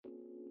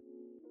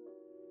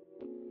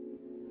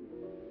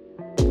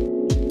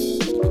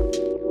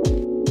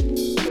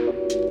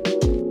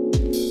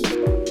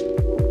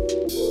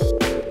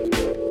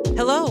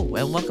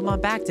and welcome on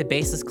back to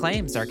Baseless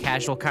Claims, our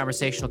casual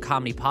conversational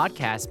comedy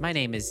podcast. My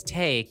name is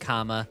Tay,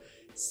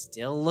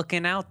 still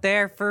looking out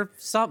there for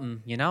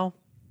something, you know?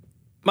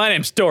 My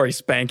name's Dory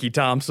Spanky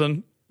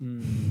Thompson.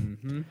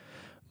 Mm-hmm.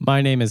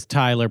 My name is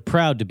Tyler,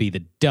 proud to be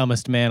the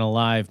dumbest man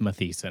alive,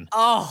 Matheson.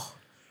 Oh,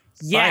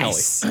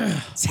 yes.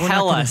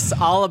 Tell us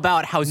all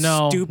about how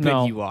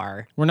stupid you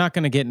are. We're not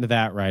going to get into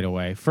that right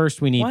away.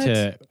 First, we need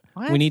to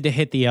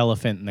hit the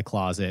elephant in the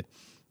closet.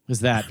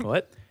 Is that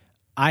what?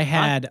 I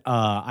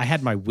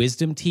had my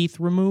wisdom teeth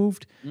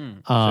removed.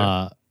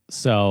 Sure.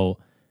 So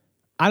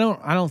I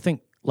don't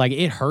think like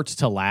it hurts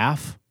to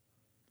laugh.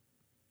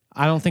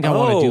 I don't think I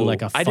want to do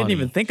like a funny I didn't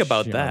even think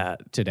about show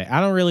that today.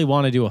 I don't really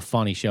want to do a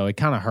funny show. It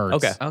kind of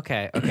hurts.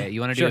 Okay. Okay. You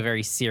want to do a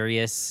very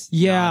serious,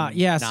 yeah.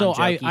 So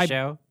non-jokey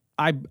show?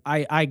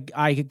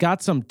 I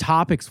got some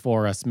topics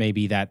for us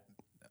maybe that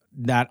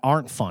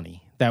aren't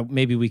funny that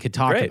maybe we could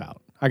talk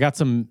about. I got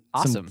some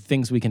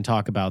things we can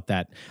talk about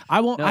that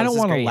I don't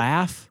want to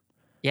laugh.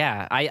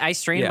 Yeah, I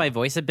strained my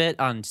voice a bit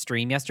on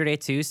stream yesterday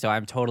too, so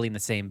I'm totally in the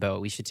same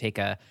boat. We should take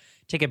a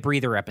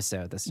breather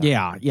episode this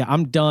time. Yeah,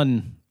 I'm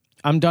done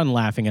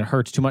laughing. It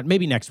hurts too much.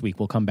 Maybe next week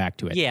we'll come back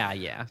to it. Yeah.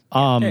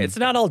 Hey, it's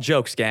not all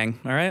jokes, gang.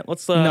 All right,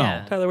 let's.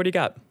 Tyler, what do you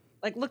got?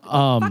 Like,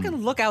 fucking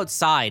look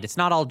outside. It's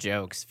not all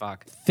jokes.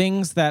 Fuck.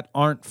 Things that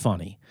aren't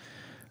funny.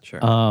 Sure.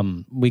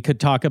 We could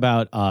talk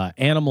about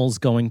animals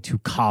going to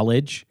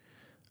college.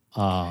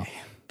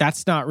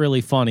 That's not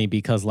really funny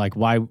because like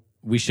why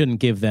we shouldn't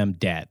give them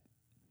debt.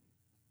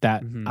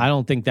 That I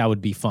don't think that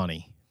would be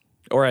funny.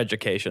 Or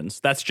educations.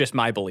 That's just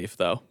my belief,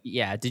 though.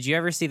 Yeah. Did you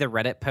ever see the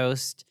Reddit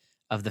post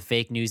of the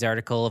fake news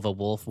article of a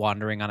wolf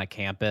wandering on a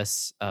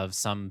campus of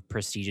some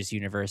prestigious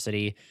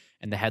university?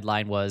 And the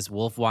headline was,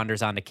 "Wolf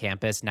wanders onto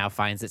campus, now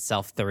finds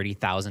itself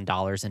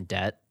 $30,000 in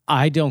debt."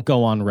 I don't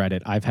go on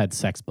Reddit. I've had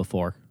sex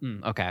before.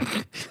 Okay.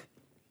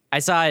 I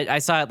saw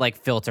it like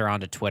filter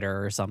onto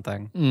Twitter or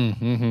something.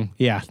 Mm-hmm.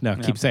 Yeah,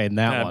 keep saying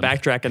that one.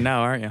 Backtracking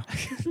now, aren't you?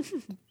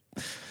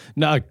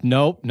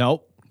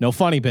 Nope. No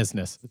funny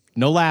business.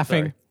 No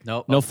laughing.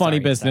 Nope. No funny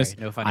business.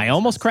 No funny I business.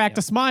 almost cracked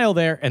a smile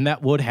there, and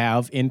that would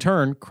have, in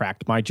turn,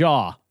 cracked my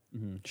jaw.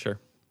 Sure.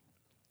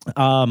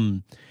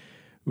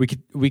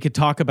 We could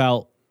talk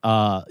about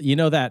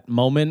that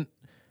moment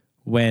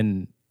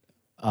when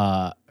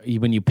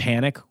you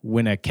panic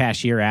when a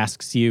cashier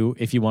asks you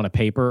if you want a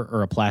paper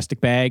or a plastic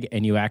bag,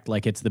 and you act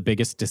like it's the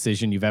biggest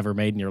decision you've ever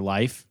made in your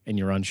life, and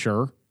you're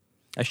unsure.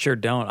 I sure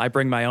don't. I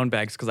bring my own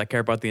bags because I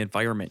care about the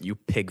environment, you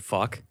pig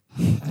fuck.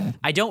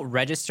 I don't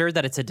register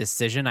that it's a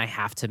decision I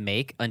have to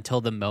make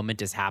until the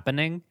moment is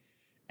happening.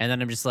 And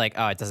then I'm just like,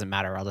 oh, it doesn't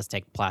matter. I'll just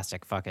take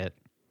plastic. Fuck it.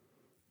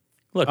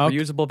 Look,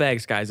 reusable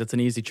bags, guys. It's an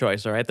easy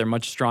choice, all right? They're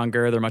much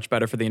stronger. They're much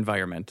better for the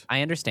environment.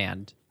 I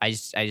understand. I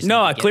just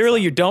No,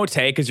 clearly you don't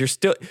take because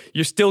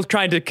you're still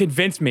trying to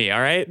convince me,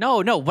 all right?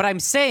 No. What I'm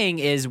saying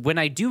is when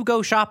I do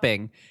go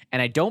shopping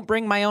and I don't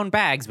bring my own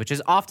bags, which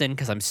is often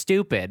because I'm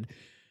stupid,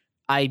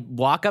 I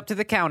walk up to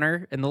the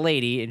counter and the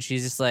lady, and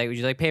she's just like, "Would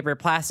you like paper or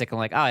plastic?" I'm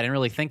like, "Oh, I didn't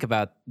really think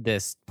about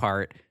this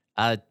part.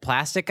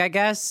 Plastic, I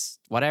guess.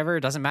 Whatever.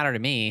 It doesn't matter to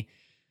me."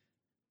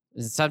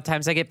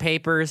 Sometimes I get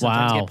paper.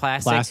 Sometimes I get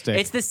plastic.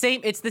 It's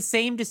the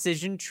same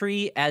decision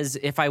tree as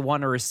if I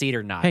want a receipt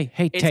or not. Hey,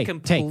 it's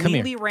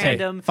completely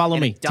random. Tay, follow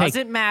me. It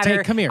doesn't matter.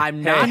 Tay, come here.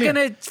 I'm not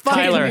gonna.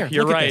 Tyler,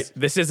 you're right.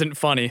 This isn't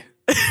funny.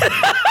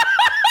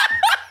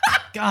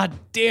 God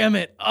damn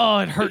it. Oh,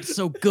 it hurts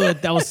so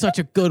good. That was such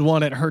a good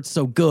one. It hurts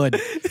so good.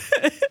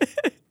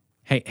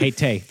 Hey,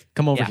 Tay,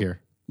 come over here.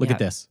 Look at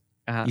this.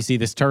 You see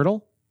this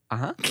turtle?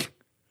 Uh-huh.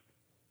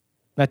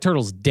 That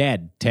turtle's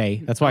dead,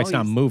 Tay. That's why it's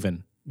not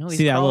moving. No, he's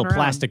see that little crawling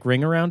around. plastic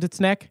ring around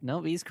its neck?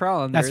 No, he's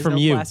crawling. That's There is from no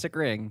you. Plastic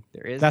ring.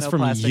 There is That's no from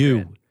plastic you.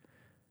 ring.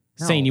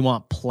 Saying you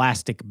want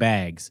plastic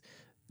bags.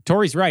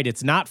 Tori's right.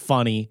 It's not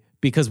funny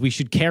because we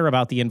should care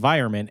about the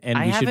environment and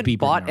we should be I haven't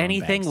bought bringing our own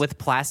anything bags. with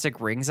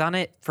plastic rings on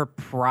it for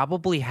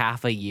probably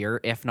half a year,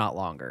 if not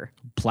longer.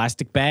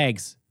 Plastic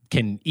bags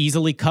can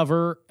easily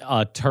cover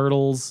a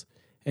turtle's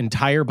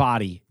entire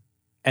body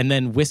and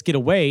then whisk it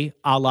away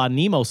a la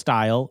Nemo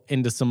style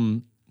into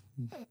some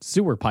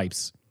sewer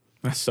pipes.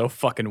 That's so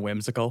fucking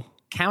whimsical.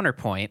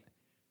 Counterpoint,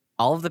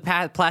 all of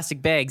the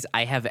plastic bags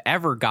I have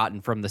ever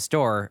gotten from the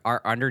store are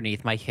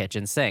underneath my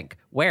kitchen sink,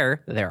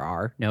 where there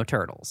are no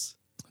turtles.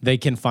 They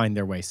can find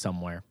their way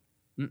somewhere.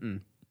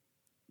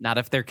 Not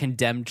if they're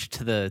condemned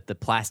to the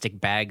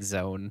plastic bag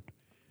zone.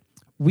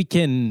 We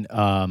can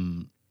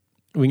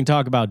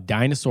talk about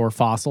dinosaur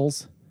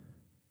fossils.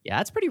 Yeah,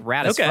 that's pretty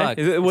rad as Okay.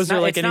 fuck. Was there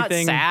like it's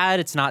anything? not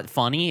sad. It's not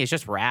funny. It's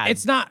just rad.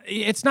 It's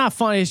not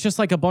fun. It's just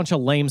like a bunch of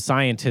lame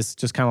scientists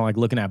just kind of like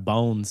looking at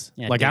bones.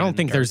 Yeah, like I digging don't in the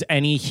think dirt. there's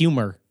any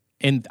humor.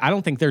 And I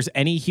don't think there's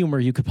any humor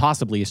you could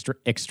possibly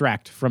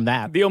extract from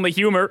that. The only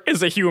humor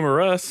is a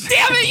humorous.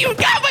 Damn it! You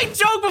got my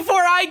joke before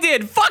I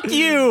did. Fuck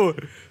you.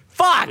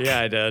 Fuck.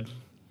 Yeah, I did.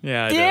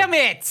 Yeah, I Damn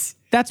did. it.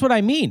 That's what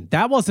I mean.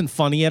 That wasn't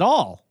funny at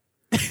all.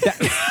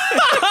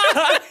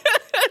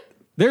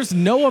 There's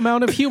no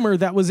amount of humor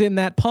that was in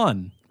that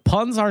pun.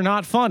 Puns are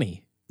not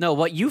funny. No,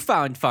 what you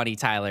found funny,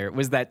 Tyler,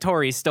 was that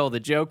Tori stole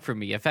the joke from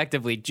me,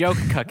 effectively joke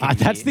cooking me.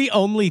 That's the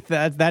only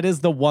that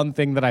is the one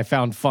thing that I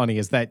found funny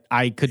is that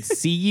I could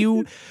see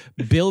you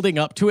building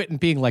up to it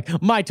and being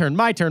like, my turn,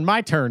 my turn,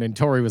 my turn. And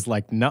Tori was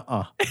like,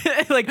 nuh-uh.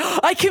 Like,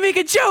 I can make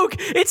a joke.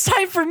 It's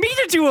time for me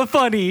to do a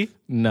funny.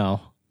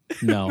 No.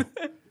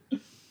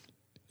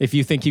 If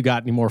you think you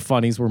got any more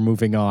funnies, we're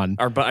moving on.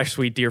 Our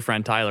sweet dear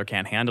friend Tyler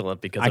can't handle it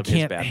because I of his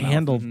can't bad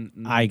handle.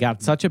 I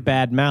got such a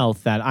bad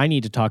mouth that I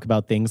need to talk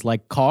about things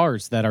like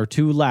cars that are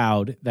too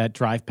loud that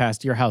drive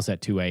past your house at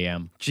 2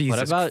 a.m.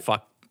 Jesus,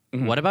 fuck.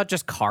 What about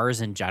just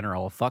cars in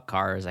general? Fuck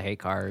cars. I hate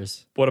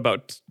cars. What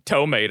about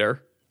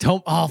Tomater?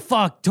 Oh,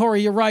 fuck.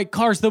 Tori, you're right.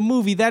 Cars, the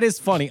movie. That is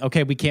funny.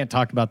 Okay, we can't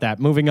talk about that.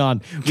 Moving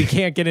on. We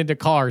can't get into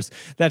cars.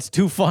 That's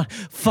too fun.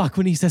 Fuck,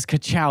 when he says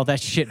ka-chow,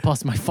 that shit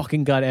busts my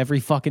fucking gut every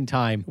fucking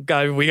time.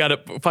 God, we gotta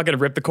fucking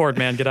rip the cord,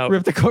 man. Get out.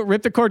 Rip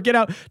the cord, get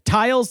out.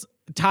 Tiles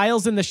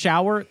in the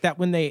shower that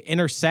when they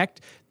intersect,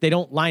 they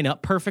don't line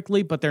up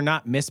perfectly, but they're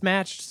not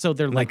mismatched. So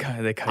they're like,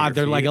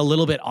 they're like a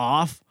little bit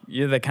off.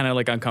 Yeah, they're kind of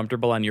like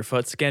uncomfortable on your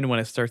foot skin when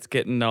it starts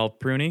getting all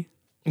pruny.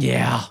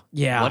 Yeah.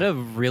 What a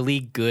really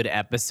good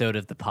episode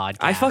of the podcast.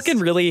 I fucking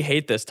really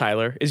hate this,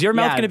 Tyler. Is your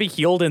mouth going to be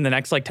healed in the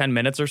next like 10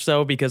 minutes or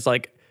so? Because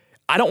like,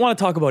 I don't want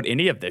to talk about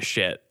any of this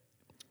shit.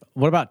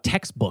 What about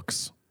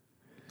textbooks?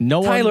 No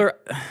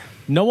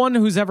one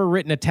who's ever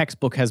written a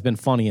textbook has been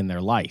funny in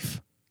their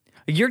life.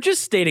 You're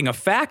just stating a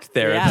fact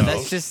there. Yeah,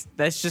 though.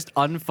 that's just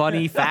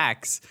unfunny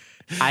facts.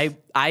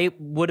 I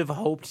would have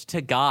hoped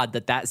to God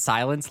that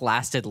silence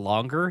lasted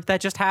longer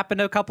that just happened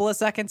a couple of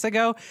seconds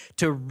ago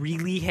to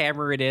really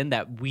hammer it in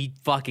that we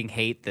fucking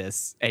hate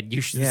this and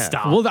you should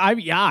stop. Well,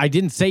 I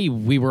didn't say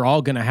we were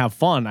all going to have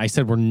fun. I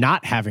said we're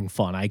not having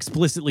fun. I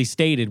explicitly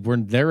stated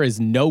there is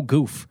no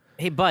goof.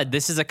 Hey, bud,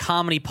 this is a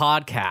comedy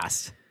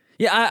podcast.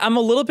 Yeah, I'm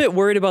a little bit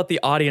worried about the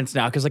audience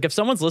now because, like, if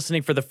someone's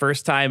listening for the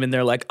first time and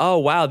they're like, "Oh,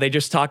 wow, they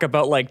just talk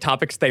about like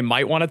topics they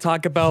might want to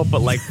talk about,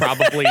 but like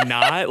probably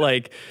not,"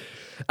 like,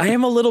 I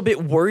am a little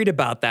bit worried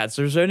about that.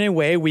 So, is there any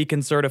way we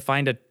can sort of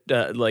find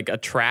a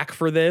track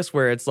for this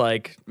where it's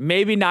like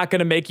maybe not going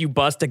to make you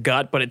bust a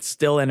gut, but it's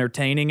still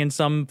entertaining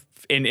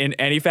in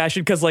any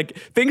fashion? Because like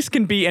things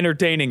can be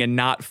entertaining and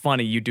not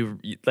funny. You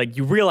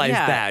realize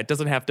that it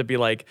doesn't have to be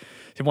like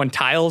when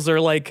tiles are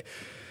like.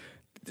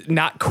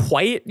 Not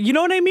quite, you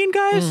know what I mean,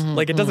 guys? Mm-hmm,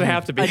 like it doesn't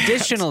have to be.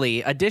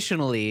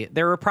 Additionally,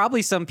 there were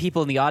probably some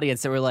people in the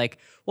audience that were like,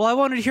 "Well, I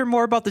wanted to hear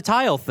more about the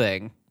tile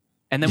thing,"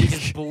 and then we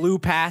just blew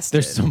past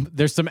there's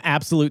some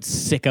absolute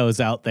sickos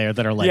out there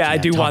that are like, "Yeah, I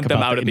do want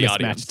them out of the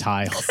audience."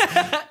 Tiles.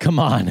 Come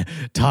on,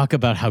 talk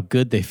about how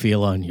good they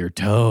feel on your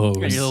toes,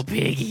 your little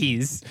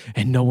piggies.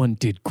 And no one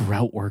did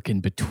grout work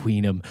in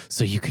between them,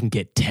 so you can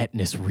get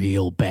tetanus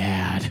real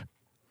bad.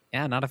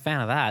 Yeah, not a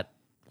fan of that.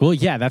 Well,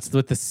 yeah, that's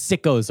what the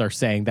sickos are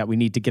saying that we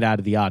need to get out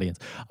of the audience.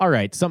 All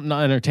right, something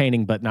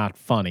entertaining but not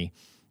funny.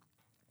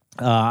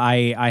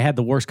 I had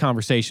the worst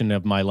conversation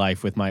of my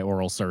life with my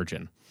oral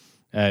surgeon,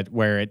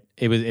 where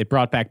it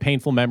brought back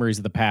painful memories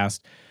of the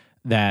past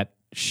that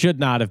should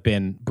not have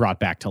been brought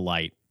back to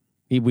light.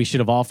 We should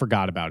have all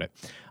forgot about it.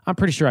 I'm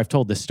pretty sure I've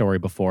told this story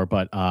before,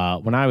 but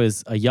when I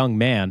was a young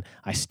man,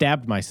 I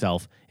stabbed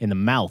myself in the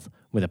mouth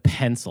with a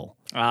pencil.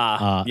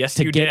 Yes,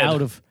 you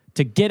did.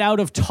 To get out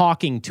of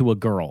talking to a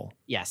girl.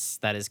 Yes,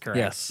 that is correct.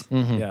 Yes.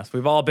 Mm-hmm. Yes.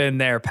 We've all been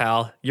there,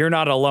 pal. You're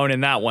not alone in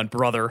that one,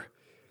 brother.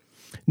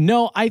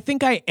 No, I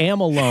think I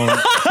am alone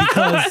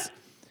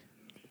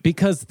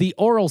because the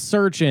oral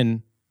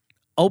surgeon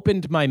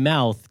opened my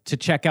mouth to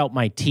check out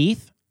my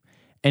teeth,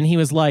 and he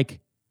was like,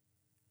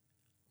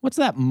 "What's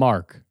that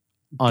mark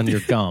on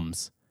your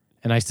gums?"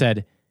 And I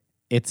said,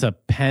 "It's a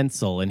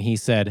pencil." And he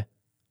said,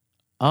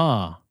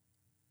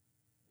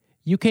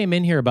 "You came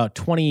in here about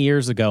 20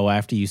 years ago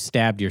after you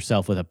stabbed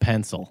yourself with a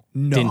pencil,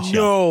 didn't you?"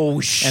 No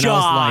shot. And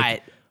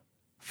I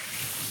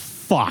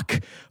was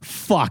like,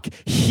 fuck,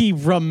 he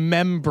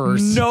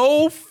remembers.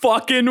 No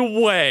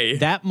fucking way.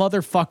 That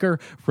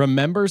motherfucker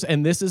remembers,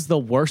 and this is the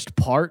worst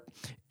part,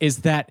 is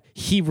that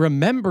he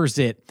remembers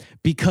it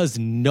because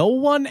no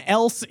one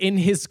else in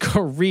his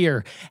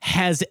career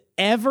has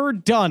ever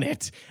done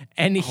it,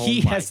 and he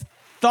has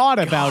thought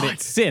about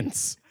it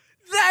since.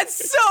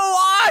 That's so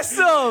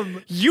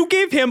awesome. You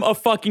gave him a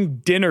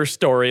fucking dinner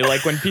story.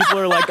 Like when people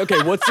are like,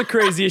 "Okay, what's the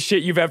craziest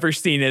shit you've ever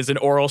seen as an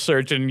oral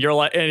surgeon?" You're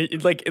like,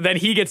 and like, then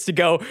he gets to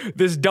go,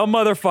 this dumb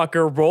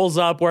motherfucker rolls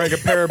up wearing a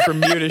pair of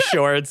Bermuda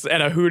shorts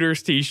and a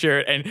Hooters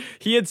t-shirt. And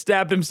he had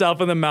stabbed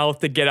himself in the mouth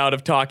to get out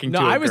of talking to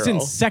a girl. No, I was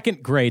in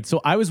second grade, so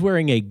I was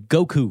wearing a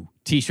Goku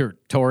t-shirt,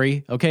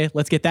 Tori. Okay,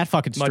 let's get that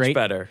fucking straight. Much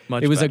better.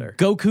 It was a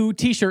Goku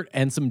t-shirt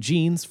and some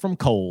jeans from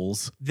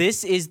Kohl's.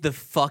 This is the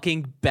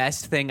fucking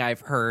best thing I've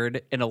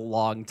heard in a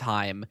long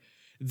time.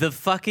 The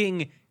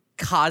fucking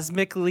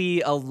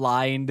cosmically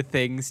aligned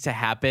things to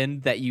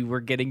happen that you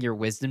were getting your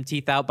wisdom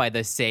teeth out by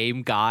the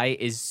same guy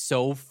is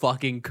so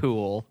fucking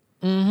cool.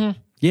 Mm-hmm.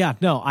 Yeah,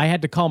 no, I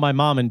had to call my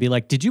mom and be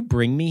like, "Did you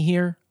bring me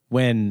here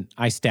when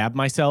I stabbed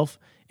myself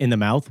in the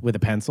mouth with a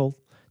pencil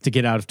to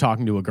get out of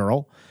talking to a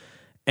girl?"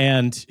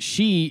 And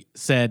she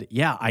said,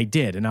 yeah, I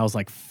did. And I was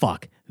like,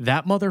 fuck,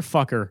 that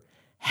motherfucker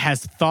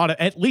has thought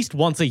at least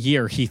once a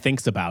year he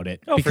thinks about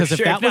it. Oh, because for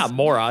sure. if that If was not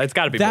more, it's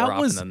got to be that more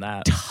often was than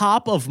that.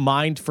 top of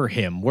mind for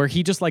him, where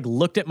he just like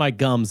looked at my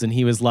gums and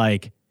he was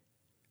like,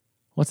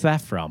 what's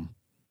that from?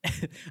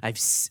 I've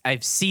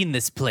seen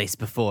this place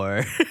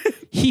before.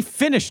 He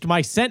finished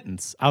my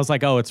sentence. I was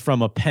like, oh, it's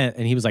from a pen.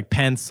 And he was like,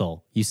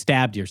 pencil. You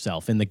stabbed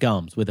yourself in the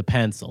gums with a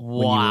pencil when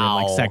you were in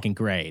like Wow. second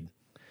grade.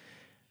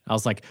 I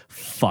was like,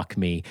 fuck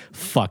me.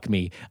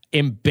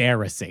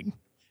 Embarrassing.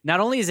 Not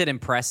only is it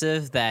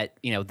impressive that,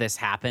 this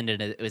happened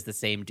and it was the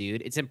same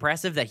dude, it's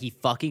impressive that he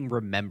fucking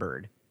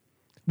remembered.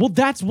 Well,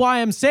 that's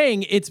why I'm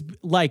saying it's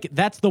like,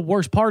 that's the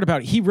worst part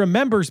about it. He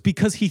remembers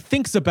because he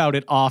thinks about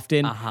it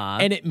often. Uh-huh.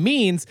 And it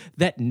means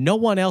that no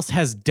one else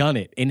has done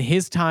it in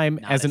his time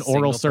as a an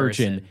oral single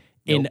surgeon person.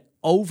 in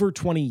over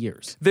 20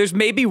 years. There's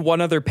maybe one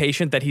other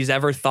patient that he's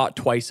ever thought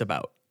twice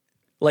about.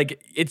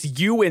 Like, it's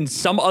you and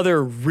some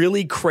other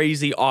really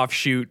crazy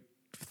offshoot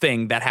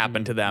thing that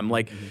happened to them.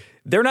 Like,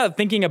 they're not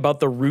thinking about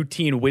the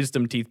routine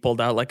wisdom teeth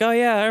pulled out. Like, oh,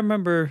 yeah, I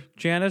remember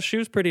Janice. She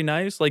was pretty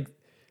nice. Like,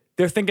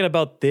 they're thinking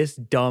about this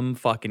dumb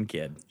fucking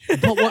kid.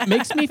 But what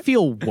makes me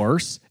feel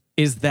worse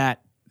is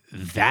that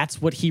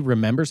that's what he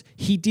remembers.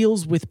 He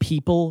deals with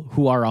people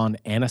who are on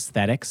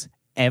anesthetics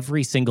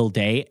every single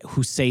day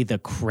who say the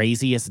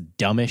craziest,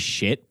 dumbest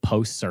shit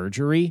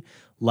post-surgery.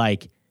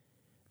 Like,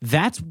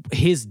 that's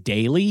his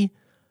daily.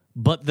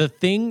 But the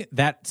thing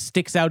that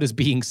sticks out as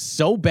being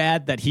so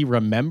bad that he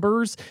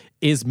remembers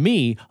is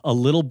me, a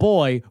little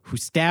boy who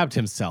stabbed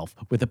himself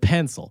with a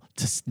pencil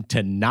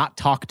to not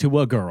talk to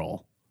a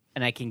girl.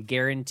 And I can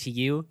guarantee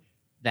you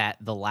that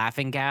the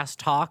laughing gas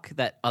talk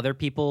that other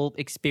people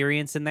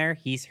experience in there,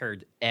 he's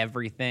heard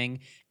everything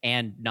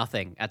and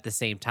nothing at the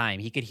same time.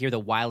 He could hear the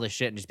wildest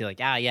shit and just be like,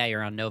 yeah,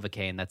 you're on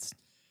Novocaine.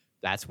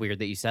 That's weird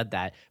that you said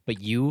that.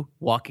 But you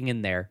walking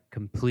in there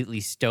completely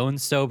stone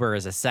sober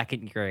as a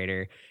second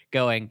grader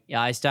going,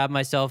 yeah, I stabbed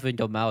myself in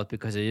the mouth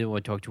because I didn't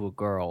want to talk to a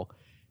girl.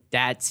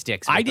 That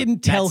sticks with I didn't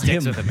tell that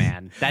sticks him. with a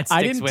man. That sticks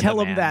I didn't with tell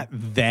a him man. that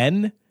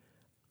then.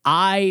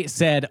 I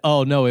said,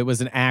 oh, no, it was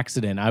an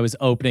accident. I was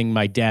opening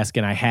my desk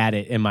and I had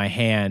it in my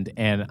hand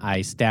and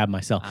I stabbed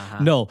myself.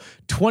 No,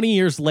 20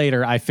 years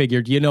later, I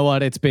figured, you know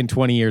what? It's been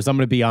 20 years. I'm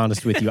going to be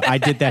honest with you. I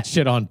did that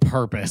shit on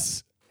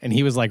purpose. And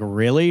he was like,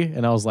 really?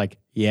 And I was like,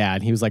 yeah.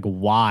 And he was like,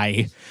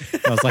 why?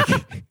 I was like,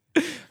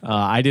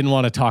 I didn't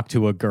want to talk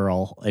to a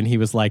girl. And he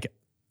was like,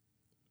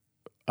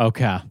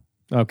 okay,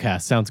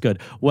 sounds good.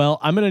 Well,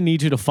 I'm going to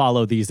need you to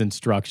follow these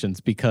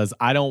instructions because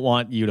I don't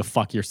want you to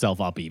fuck yourself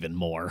up even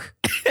more.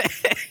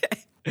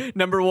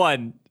 Number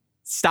 1,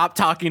 stop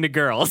talking to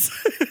girls.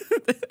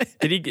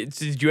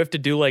 Did you have to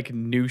do like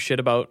new shit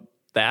about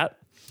that?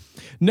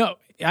 No,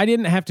 I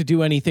didn't have to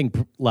do anything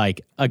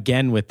like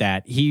again with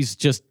that. He's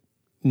just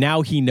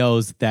now he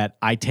knows that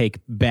I take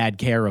bad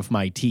care of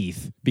my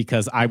teeth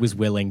because I was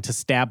willing to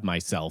stab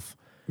myself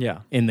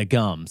in the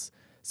gums.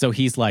 So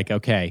he's like,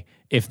 okay,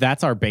 if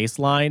that's our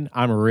baseline,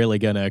 I'm really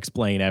going to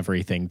explain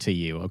everything to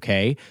you,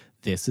 okay?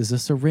 This is a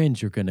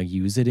syringe. You're going to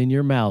use it in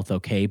your mouth,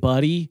 okay,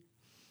 buddy?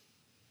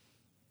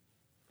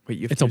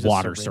 Wait, It's a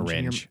water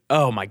syringe.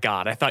 Oh my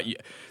God. I thought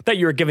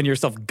you were giving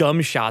yourself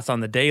gum shots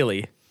on the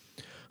daily.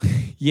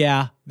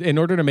 Yeah, in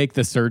order to make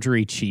the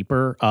surgery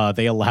cheaper,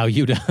 they allow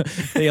you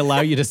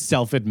to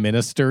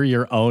self-administer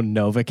your own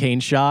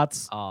Novocaine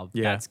shots. Oh,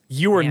 Yeah.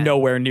 You were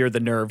nowhere near the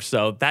nerve,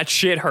 so that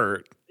shit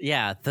hurt.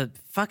 Yeah, the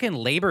fucking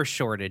labor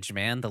shortage,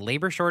 man. The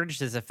labor shortage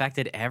has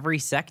affected every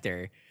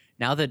sector.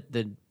 Now the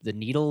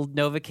needle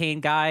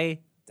Novocaine guy,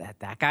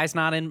 that guy's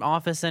not in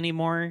office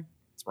anymore.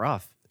 It's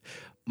rough.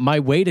 My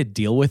way to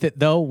deal with it,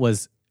 though,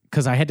 was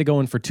because I had to go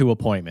in for 2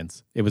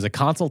 appointments. It was a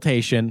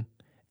consultation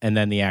and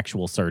then the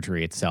actual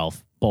surgery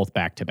itself, both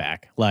back to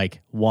back,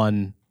 like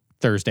one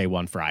Thursday,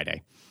 one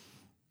Friday.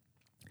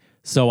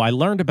 So I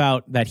learned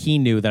about that he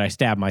knew that I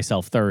stabbed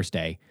myself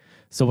Thursday.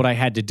 So what I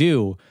had to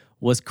do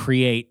was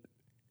create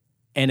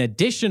an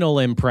additional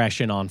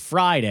impression on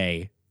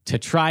Friday to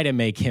try to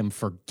make him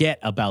forget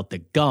about the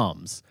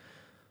gums.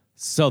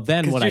 So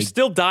then what you're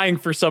still dying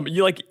for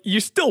you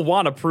still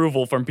want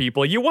approval from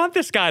people. You want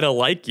this guy to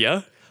like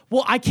you.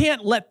 Well, I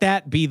can't let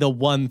that be the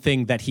one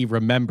thing that he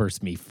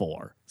remembers me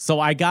for. So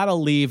I got to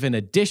leave an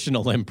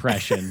additional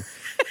impression.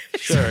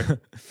 Sure.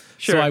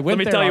 So I went Let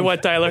me there tell you on-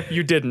 what, Tyler,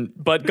 you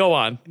didn't, but go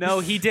on. No,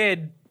 he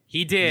did.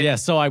 He did. Yeah,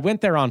 so I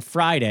went there on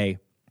Friday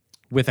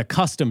with a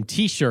custom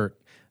T-shirt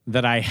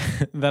that I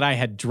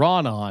had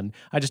drawn on.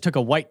 I just took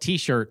a white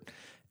T-shirt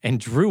and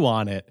drew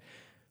on it.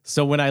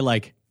 So when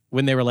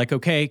they were like,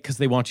 okay, because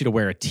they want you to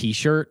wear a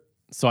T-shirt.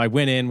 So I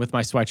went in with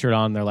my sweatshirt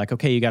on. They're like,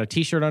 okay, you got a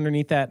T-shirt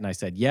underneath that? And I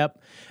said,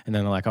 yep. And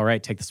then they're like, all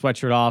right, take the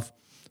sweatshirt off.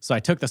 So I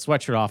took the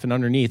sweatshirt off, and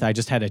underneath I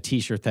just had a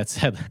T-shirt that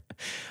said,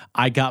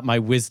 I got my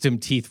wisdom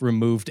teeth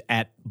removed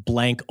at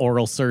blank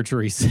oral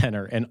surgery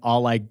center. And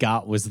all I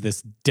got was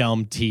this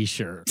dumb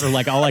T-shirt. Or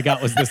like all I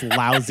got was this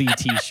lousy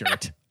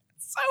T-shirt.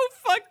 So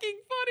fucking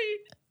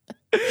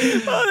funny.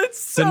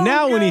 So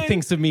now when he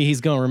thinks of me,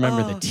 he's going to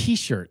remember the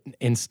T-shirt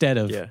instead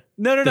of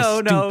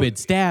No. stupid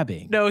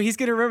stabbing. No, he's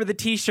gonna remember the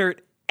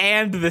T-shirt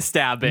and the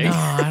stabbing. No,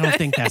 I don't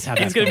think that's how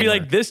that's He's going to be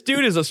work. like, this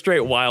dude is a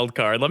straight wild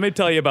card. Let me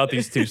tell you about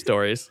these two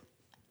stories.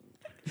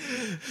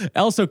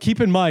 Also, keep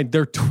in mind,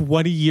 they're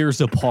 20 years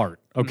apart,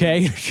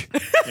 okay?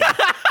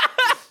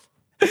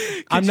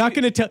 I'm not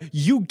going to tell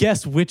you.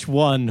 Guess which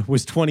one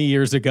was 20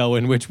 years ago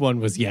and which one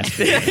was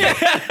yesterday.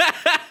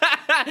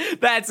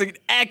 That's an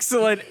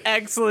excellent.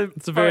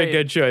 It's a very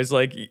good choice.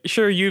 Like,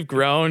 sure, you've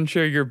grown,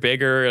 sure, you're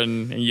bigger,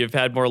 and you've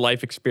had more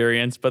life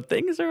experience, but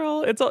things are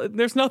all,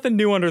 there's nothing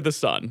new under the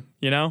sun,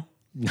 you know?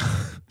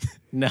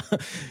 No,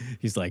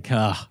 he's like,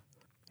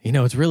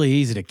 it's really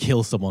easy to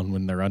kill someone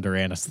when they're under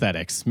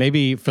anesthetics.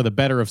 Maybe for the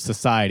better of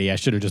society, I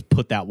should have just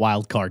put that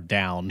wild card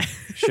down.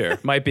 Sure.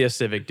 Might be a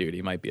civic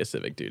duty.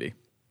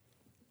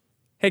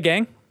 Hey,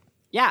 gang.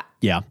 Yeah.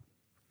 Yeah.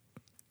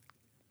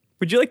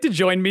 Would you like to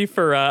join me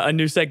for a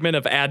new segment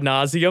of Ad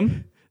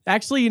Nauseum?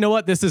 Actually, you know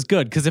what? This is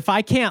good because if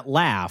I can't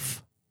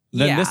laugh,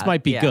 then this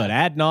might be good.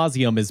 Ad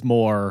nauseum is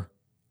more,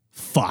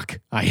 fuck,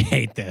 I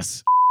hate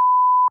this.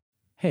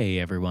 Hey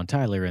everyone,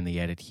 Tyler in the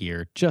edit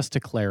here. Just to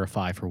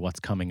clarify for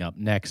what's coming up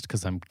next,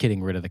 because I'm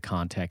getting rid of the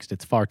context.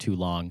 It's far too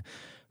long.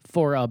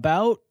 For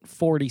about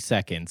 40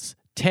 seconds,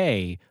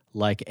 Tay,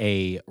 like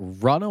a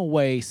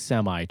runaway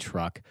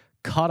semi-truck,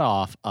 cut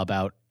off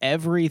about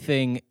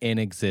everything in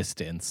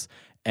existence.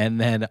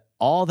 And then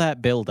all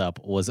that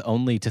buildup was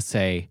only to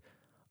say,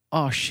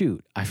 oh,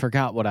 shoot, I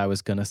forgot what I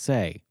was going to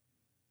say.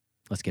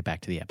 Let's get back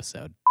to the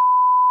episode.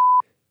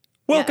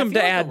 Welcome to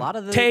like Ad. a lot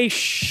of the- Tay,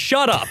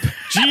 shut up.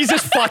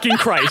 Jesus fucking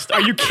Christ. Are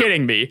you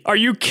kidding me?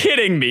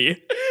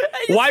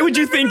 Why would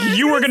you think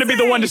you were going to be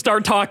the one to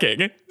start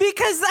talking?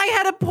 Because I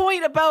had a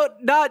point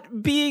about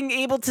not being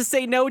able to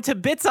say no to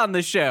bits on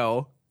the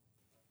show.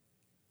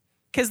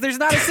 Because there's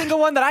not a single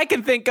one that I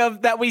can think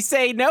of that we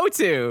say no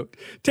to.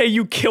 Tay,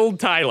 you killed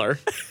Tyler.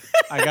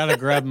 I got to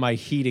grab my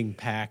heating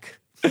pack.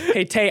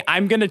 Hey, Tay,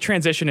 I'm going to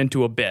transition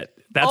into a bit.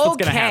 That's what's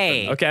going to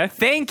happen, okay?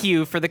 Thank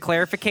you for the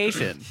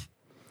clarification.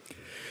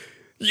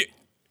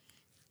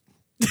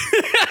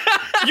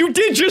 You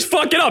did just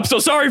fuck it up, so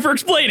sorry for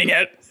explaining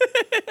it.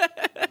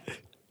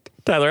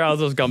 Tyler, how's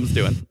those gums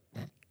doing?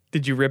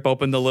 Did you rip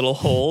open the little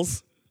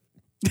holes?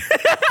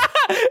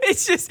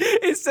 It's just,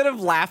 instead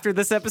of laughter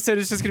this episode,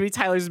 it's just going to be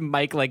Tyler's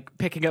mic, like,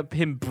 picking up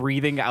him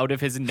breathing out of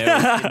his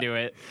nose into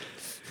it.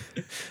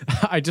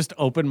 I just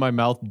open my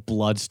mouth,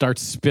 blood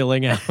starts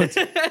spilling out.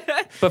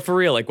 But for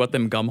real, like what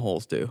them gum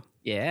holes do.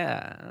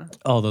 Yeah.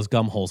 Oh, those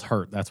gum holes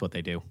hurt. That's what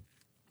they do.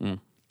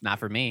 Not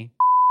for me.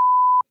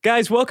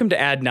 Guys, welcome to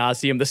Ad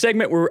Nauseum, the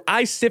segment where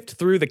I sift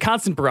through the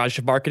constant barrage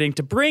of marketing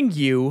to bring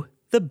you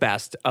the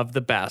best of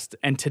the best.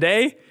 And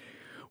today,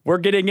 we're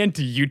getting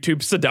into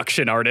YouTube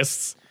seduction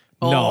artists.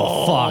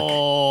 No, fuck.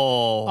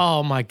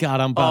 Oh my God,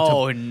 I'm about to.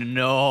 Oh,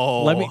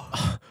 no. Let me.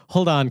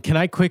 Hold on. Can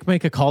I quick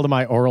make a call to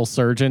my oral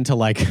surgeon to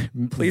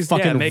Please,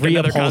 fucking make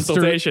another reupholster?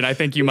 consultation. I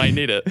think you might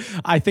need it.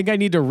 I think I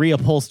need to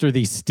reupholster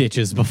these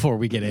stitches before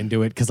we get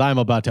into it because I'm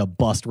about to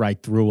bust right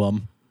through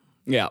them.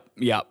 Yeah.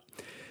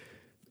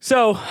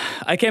 So,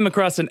 I came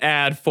across an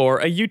ad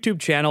for a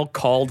YouTube channel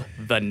called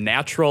The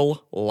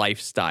Natural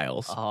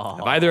Lifestyles.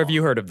 Have either of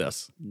you heard of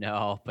this?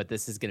 No, but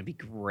this is going to be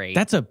great.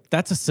 That's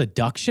a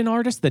seduction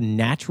artist, the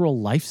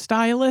natural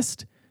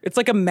lifestylist. It's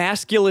like a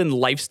masculine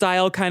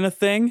lifestyle kind of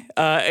thing.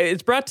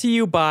 It's brought to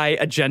you by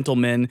a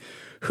gentleman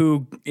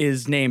who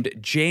is named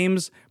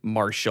James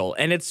Marshall.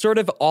 And it's sort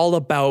of all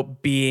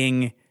about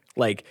being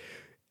like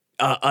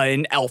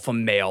an alpha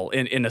male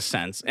in a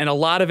sense. And a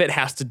lot of it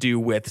has to do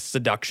with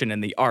seduction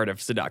and the art of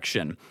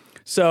seduction.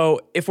 So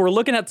if we're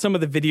looking at some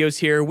of the videos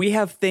here, we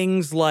have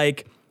things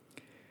like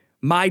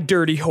My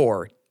Dirty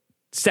Whore.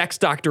 Sex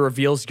doctor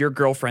reveals your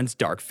girlfriend's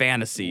dark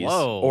fantasies.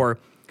 Whoa. Or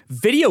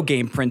video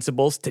game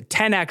principles to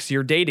 10x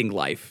your dating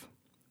life.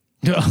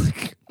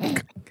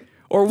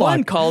 Or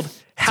one called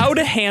How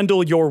to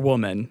Handle Your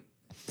Woman.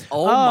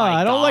 Oh my God.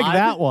 I don't like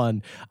that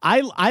one.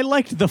 I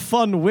liked the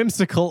fun,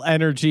 whimsical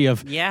energy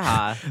of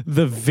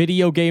the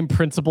video game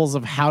principles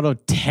of how to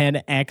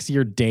 10x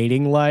your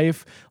dating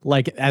life,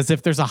 like as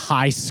if there's a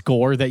high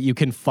score that you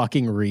can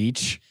fucking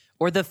reach.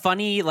 Or the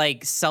funny,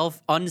 like,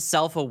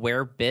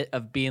 unself-aware bit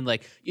of being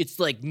like, it's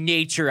like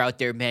nature out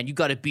there, man. You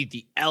got to be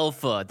the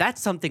alpha. That's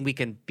something we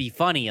can be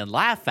funny and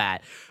laugh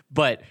at.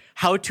 But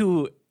how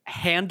to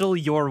handle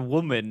your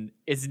woman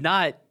is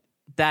not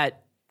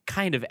that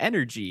kind of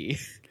energy.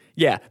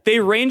 Yeah, they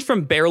range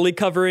from barely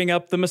covering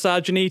up the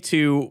misogyny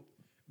to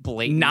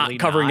Blatantly not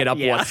covering it up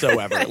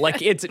whatsoever.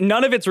 Like it's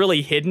none of it's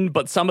really hidden,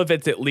 but some of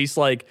it's at least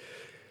like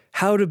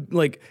how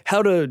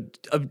to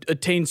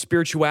attain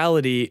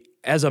spirituality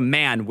as a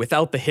man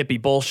without the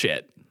hippie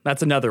bullshit.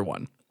 That's another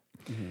one.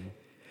 Mm-hmm.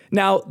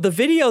 Now, the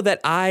video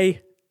that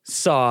I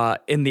saw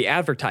in the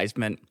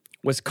advertisement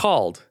was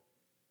called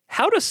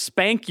How to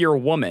Spank Your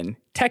Woman,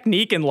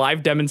 Technique and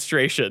Live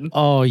Demonstration.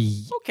 Oh,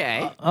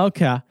 Okay.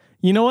 okay.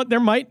 You know what?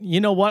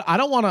 I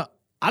don't want to.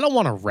 I don't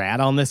want to rat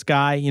on this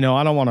guy. You know,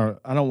 I don't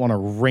want to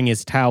wring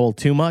his towel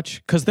too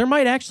much because there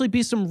might actually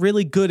be some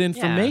really good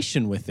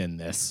information within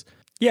this.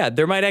 Yeah,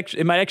 it might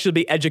actually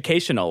be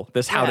educational,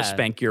 this how to Yeah.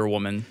 spank your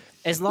woman.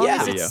 As long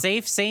as Yeah. it's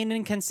safe, sane,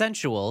 and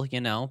consensual,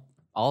 you know,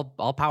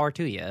 all power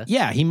to you.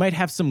 Yeah, he might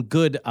have some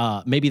good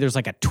maybe there's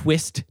like a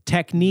twist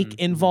technique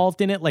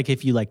involved in it. Like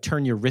if you like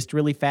turn your wrist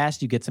really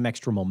fast, you get some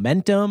extra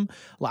momentum.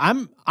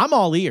 I'm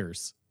all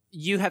ears.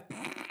 You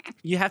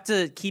have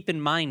to keep in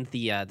mind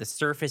the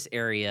surface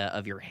area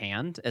of your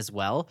hand as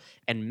well,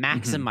 and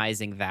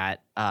maximizing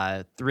that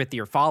with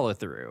your follow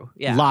through.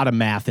 A Yeah, lot of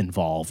math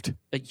involved.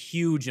 a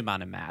huge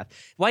amount of math.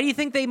 Why do you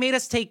think they made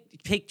us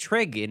take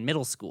trig in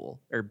middle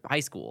school or high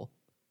school?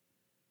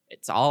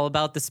 It's all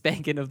about the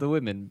spanking of the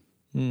women.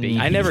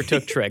 I never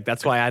took trig.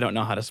 That's why I don't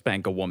know how to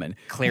spank a woman.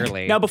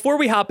 Clearly. Now, before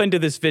we hop into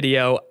this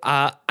video,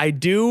 I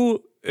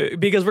do,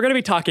 because we're going to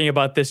be talking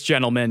about this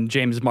gentleman,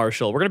 James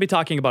Marshall. We're going to be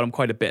talking about him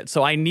quite a bit.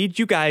 So I need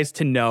you guys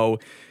to know,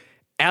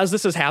 as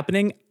this is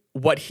happening,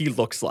 what he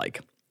looks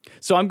like.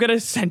 So I'm going to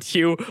send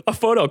you a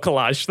photo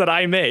collage that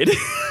I made.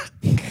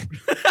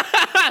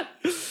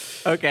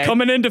 Okay.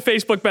 Coming into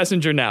Facebook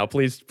Messenger now.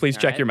 Please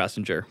check right. your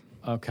messenger.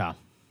 Okay.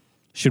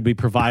 Should we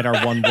provide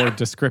our one word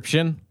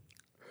description?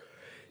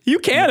 You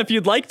can if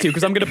you'd like to,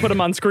 because I'm going to put him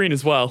on screen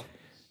as well.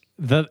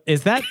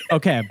 Is that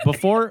okay?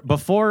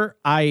 Before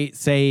I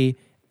say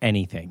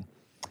anything,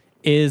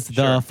 is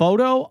the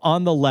photo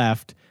on the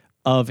left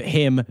of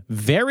him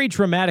very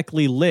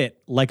dramatically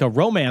lit like a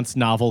romance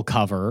novel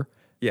cover,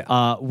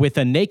 with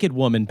a naked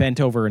woman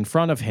bent over in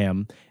front of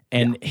him,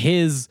 and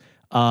his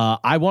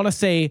I want to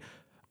say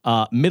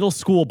middle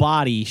school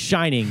body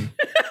shining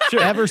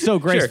ever so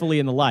gracefully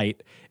in the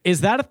light.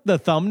 Is that the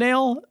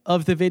thumbnail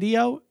of the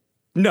video?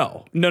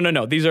 No.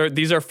 These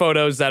are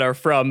photos that are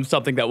from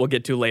something that we'll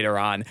get to later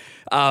on.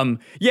 And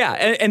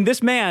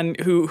this man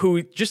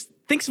who just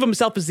thinks of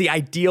himself as the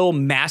ideal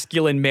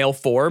masculine male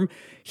form,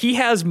 he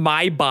has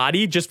my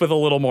body just with a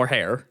little more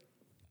hair.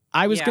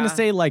 I was going Yeah. to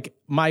say, like,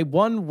 my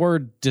one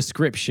word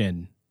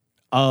description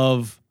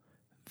of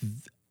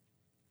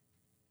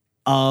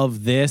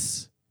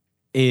this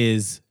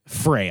is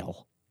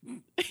frail.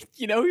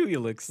 You know who he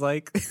looks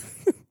like?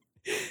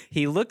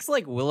 He looks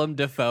like Willem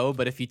Dafoe,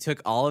 but if you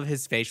took all of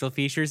his facial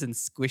features and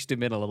squished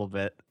him in a little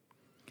bit.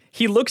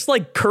 He looks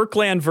like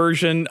Kirkland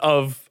version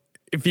of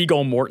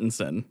Viggo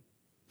Mortensen.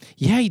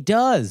 Yeah, he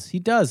does. He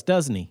does,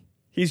 doesn't he?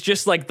 He's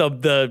just like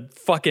the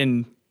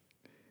fucking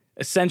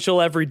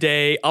essential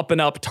everyday up and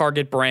up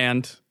Target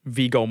brand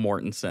Viggo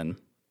Mortensen.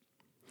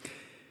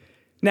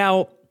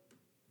 Now,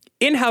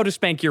 in How to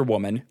Spank Your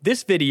Woman,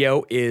 this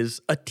video is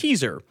a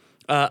teaser,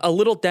 a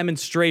little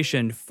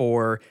demonstration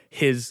for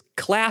his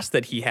class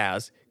that he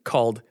has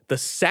called the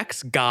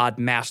Sex God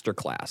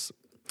Masterclass.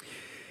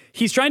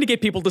 He's trying to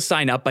get people to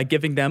sign up by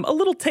giving them a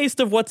little taste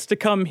of what's to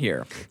come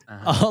here.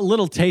 A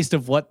little taste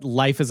of what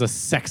life as a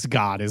sex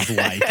god is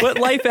like. What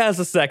life as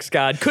a sex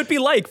god could be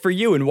like for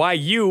you and why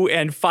you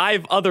and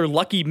 5 other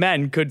lucky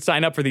men could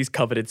sign up for these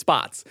coveted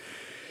spots.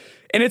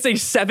 And it's a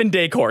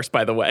 7-day course,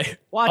 by the way.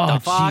 What the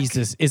fuck?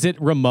 Jesus. Is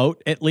it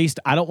remote at least?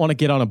 I don't want to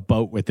get on a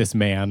boat with this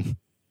man.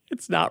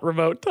 It's not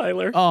remote,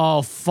 Tyler.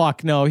 Oh,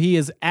 fuck no. He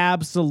is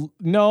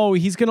no,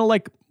 he's going to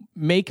like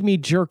make me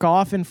jerk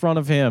off in front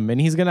of him,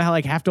 and he's going to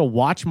like have to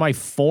watch my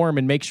form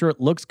and make sure it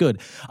looks good.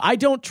 I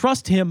don't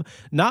trust him,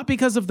 not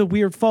because of the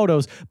weird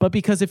photos, but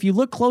because if you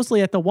look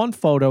closely at the one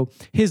photo,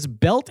 his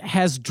belt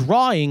has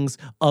drawings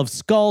of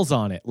skulls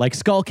on it, like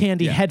Skull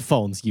Candy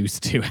headphones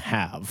used to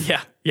have.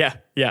 Yeah.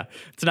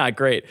 It's not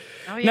great.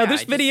 Oh, Now, yeah,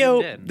 this I just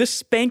video, zoomed in. this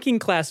spanking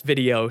class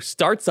video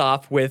starts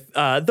off with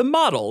the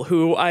model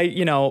who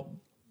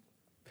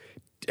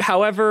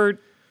however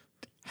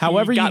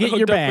However you got get your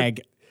hooked up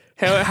bag.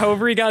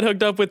 however he got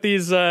hooked up with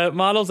these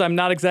models, I'm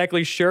not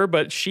exactly sure,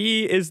 but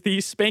she is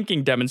the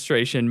spanking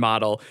demonstration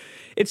model.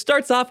 It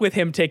starts off with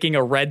him taking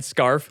a red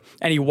scarf,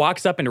 and he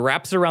walks up and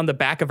wraps it around the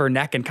back of her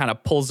neck and kind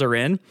of pulls her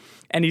in.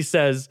 And he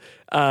says,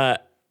 hold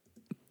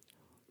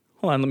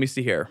on, let me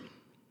see here.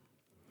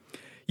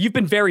 You've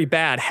been very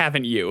bad,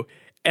 haven't you?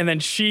 And then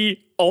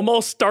she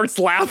almost starts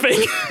laughing.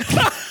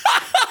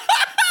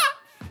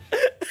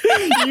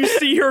 You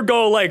see her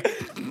go like...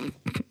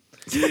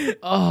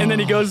 And then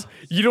he goes,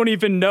 you don't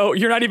even know,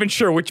 you're not even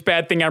sure which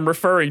bad thing I'm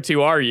referring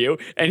to, are you?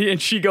 And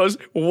she goes,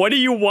 what do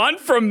you want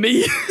from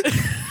me?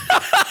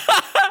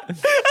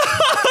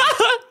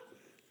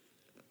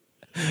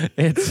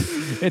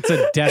 It's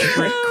a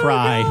desperate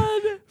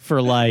cry for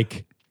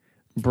like,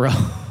 bro,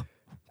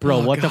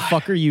 what the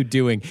fuck are you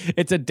doing?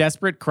 It's a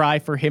desperate cry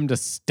for him to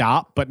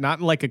stop, but not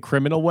in like a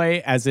criminal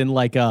way, as in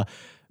like a,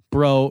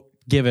 bro,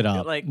 give it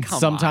up. Like, come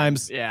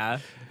sometimes on. Yeah.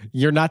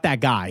 you're not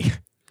that guy.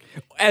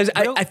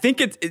 I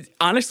think it's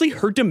honestly,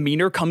 her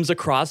demeanor comes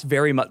across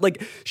very much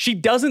like she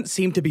doesn't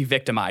seem to be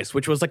victimized,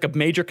 which was like a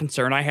major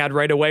concern I had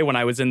right away when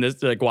I was in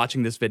this, like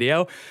watching this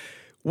video.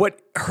 What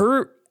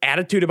her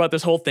attitude about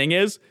this whole thing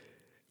is,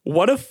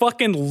 what a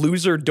fucking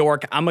loser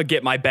dork. I'm gonna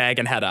get my bag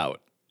and head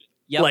out.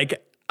 Yep.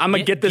 Like, I'm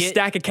gonna get this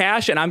stack of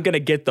cash and I'm gonna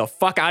get the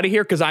fuck out of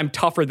here because I'm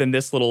tougher than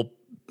this little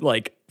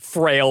like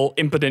frail,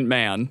 impotent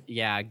man.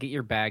 Yeah, get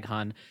your bag,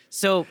 hun.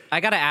 So I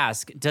gotta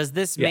ask, does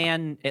this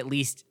man at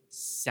least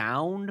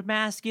sound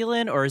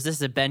masculine, or is this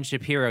a Ben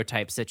Shapiro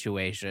type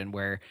situation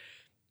where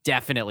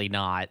definitely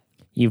not?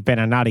 You've been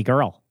a naughty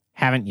girl,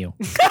 haven't you?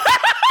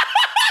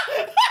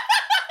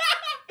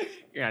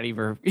 You're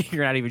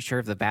not even sure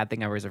if the bad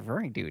thing I was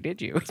referring to,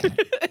 did you?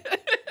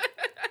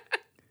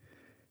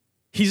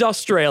 He's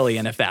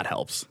Australian, if that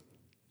helps.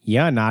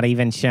 You're not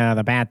even sure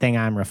the bad thing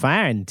I'm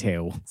referring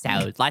to.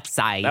 So let's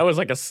say That was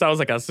like a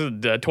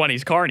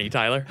 20s carny,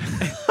 Tyler.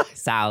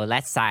 so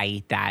let's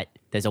say that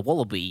there's a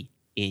wallaby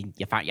in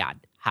your front yard.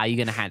 How are you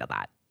gonna handle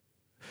that?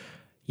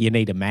 You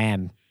need a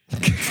man.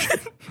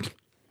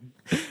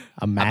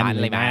 A manly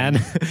manly man.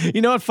 man.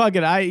 You know what? Fuck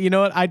it.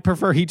 I'd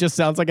prefer he just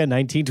sounds like a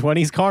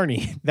 1920s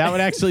carny. That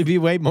would actually be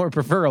way more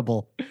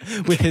preferable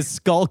with his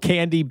skull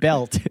candy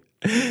belt.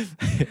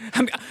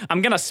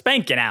 I'm gonna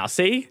spank you now,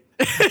 see?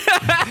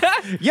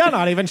 You're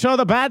not even sure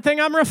the bad thing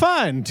I'm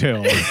referring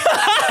to.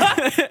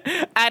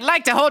 I'd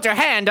like to hold your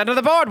hand under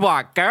the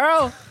boardwalk,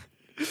 girl.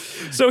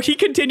 So he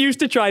continues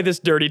to try this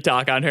dirty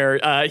talk on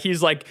her.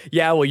 He's like,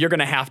 yeah, well, you're going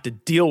to have to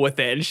deal with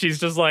it. And she's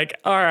just like,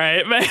 all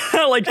right, man.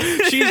 Like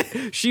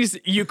she's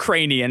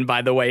Ukrainian,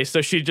 by the way.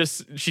 So she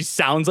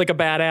sounds like a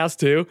badass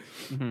too.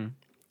 Mm-hmm.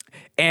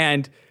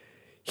 And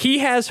he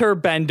has her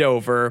bend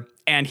over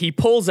and he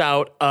pulls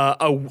out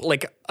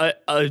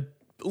a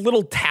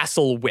little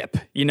tassel whip,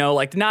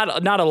 like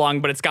not a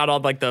long, but it's got all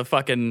like the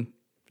fucking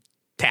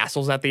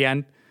tassels at the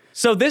end.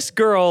 So this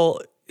girl,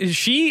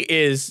 she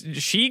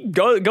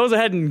goes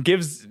ahead and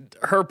gives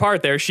her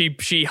part there.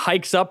 She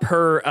hikes up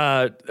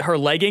her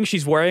leggings.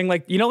 She's wearing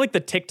like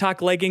the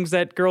TikTok leggings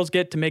that girls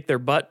get to make their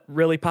butt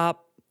really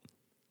pop.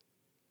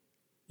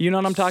 You know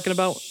what I'm talking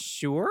about?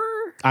 Sure.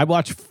 I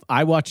watch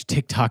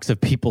TikToks of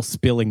people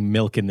spilling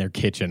milk in their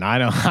kitchen.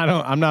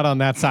 I'm not on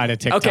that side of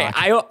TikTok. Okay,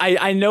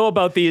 I know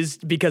about these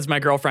because my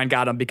girlfriend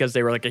got them because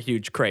they were like a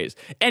huge craze.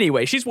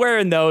 Anyway, she's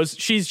wearing those.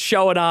 She's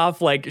showing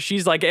off. Like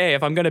she's like, hey,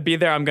 if I'm gonna be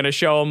there, I'm gonna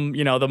show them,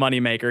 the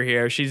moneymaker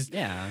here. She's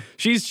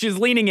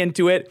leaning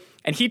into it,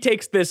 and he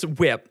takes this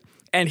whip,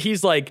 and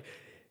he's like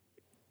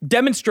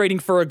demonstrating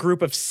for a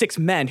group of 6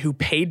 men who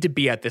paid to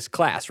be at this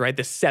class, right?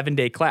 This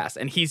 7-day class.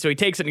 And he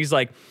takes it and he's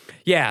like,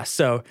 yeah,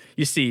 so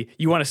you see,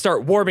 you want to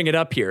start warming it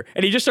up here.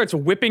 And he just starts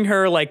whipping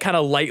her like kind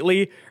of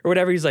lightly or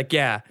whatever. He's like,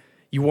 yeah,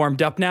 you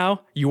warmed up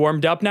now? You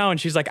warmed up now?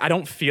 And she's like, I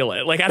don't feel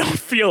it. Like, I don't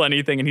feel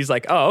anything. And he's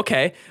like, oh,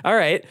 okay. All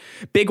right.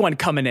 Big one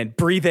coming in.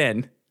 Breathe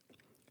in.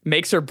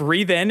 Makes her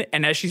breathe in.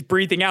 And as she's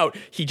breathing out,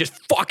 he just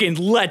fucking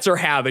lets her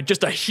have it.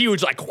 Just a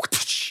huge, like,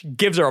 whoosh,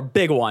 gives her a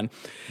big one.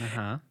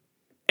 Uh-huh.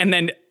 And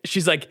then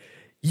she's like,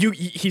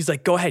 he's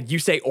like, go ahead, you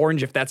say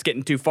orange if that's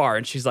getting too far.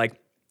 And she's like,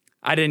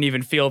 I didn't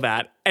even feel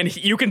that. And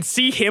you can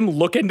see him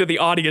look into the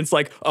audience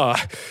like,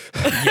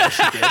 yeah,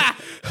 she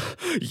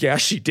did. Yeah,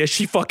 she did.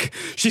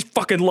 She's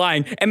fucking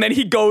lying. And then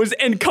he goes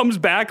and comes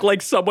back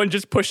like someone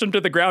just pushed him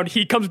to the ground.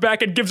 He comes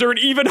back and gives her an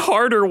even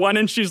harder one.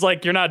 And she's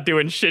like, you're not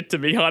doing shit to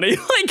me, honey.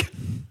 Like,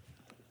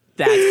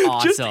 that's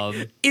awesome.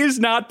 Just is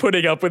not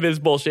putting up with his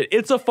bullshit.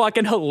 It's a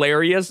fucking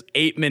hilarious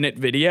 8-minute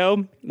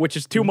video, which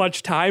is too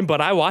much time,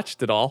 but I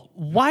watched it all.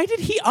 Why did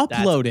he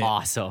upload it?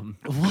 Awesome.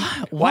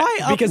 Why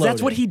upload Because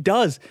that's what it? he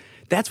does.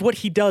 That's what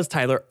he does,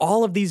 Tyler.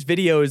 All of these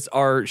videos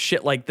are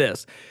shit like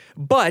this.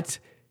 But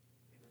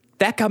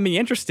that got me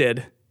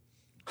interested.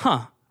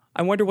 I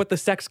wonder what the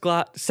Sex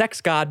God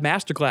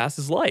Masterclass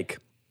is like.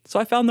 So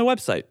I found the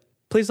website.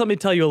 Please let me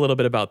tell you a little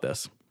bit about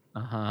this.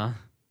 Uh-huh.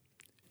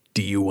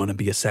 Do you want to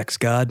be a sex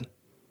god?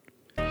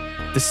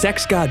 The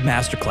Sex God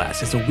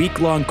Masterclass is a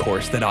week-long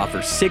course that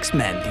offers 6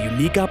 men the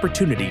unique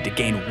opportunity to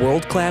gain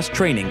world-class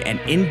training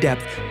and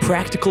in-depth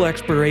practical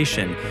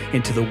exploration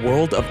into the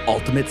world of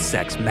ultimate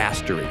sex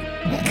mastery.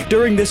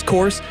 During this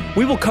course,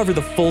 we will cover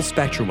the full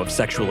spectrum of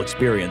sexual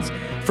experience,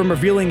 from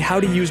revealing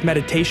how to use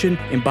meditation,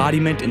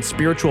 embodiment, and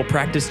spiritual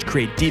practice to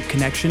create deep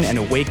connection and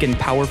awaken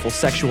powerful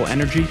sexual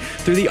energy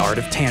through the art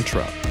of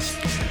Tantra.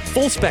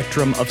 Full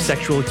spectrum of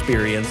sexual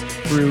experience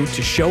through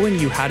to showing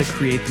you how to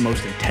create the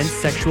most intense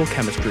sexual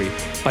chemistry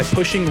by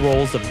pushing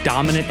roles of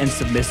dominant and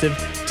submissive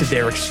to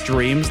their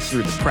extremes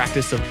through the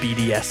practice of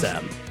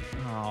BDSM.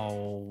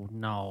 Oh,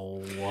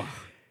 no.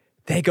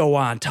 They go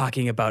on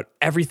talking about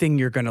everything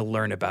you're going to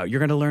learn about. You're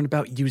going to learn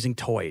about using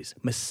toys,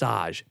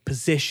 massage,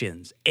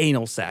 positions,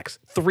 anal sex,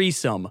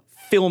 threesome,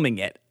 filming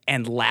it,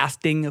 and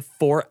lasting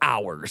 4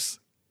 hours.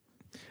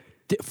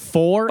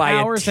 4 By a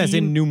hours as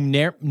in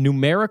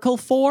numerical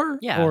 4?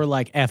 Yeah. Or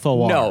like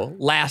FOR? No,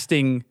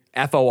 lasting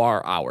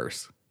FOR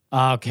hours.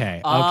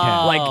 Okay.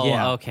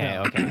 Oh,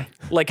 okay.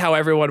 Like how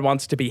everyone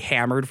wants to be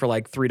hammered for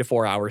like 3 to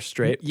 4 hours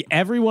straight.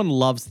 Everyone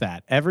loves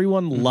that.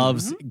 Everyone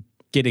loves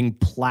getting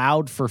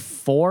plowed for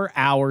 4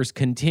 hours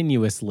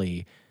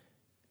continuously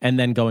and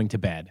then going to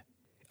bed.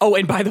 Oh,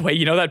 and by the way,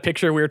 you know that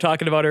picture we were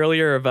talking about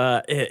earlier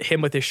of him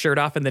with his shirt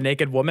off and the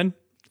naked woman?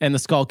 And the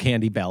skull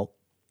candy belt.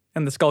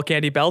 And the skull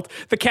candy belt.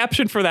 The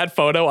caption for that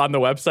photo on the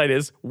website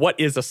is, "What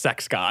is a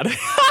sex god?"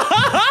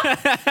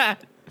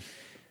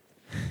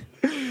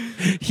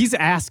 He's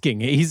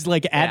asking. He's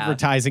like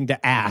advertising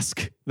to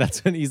ask.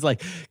 That's when he's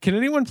like, "Can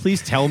anyone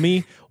please tell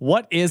me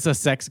what is a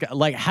sex guy?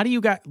 Like, how do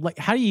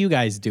you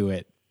guys do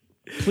it?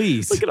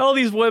 Please." Look at all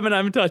these women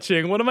I'm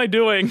touching. What am I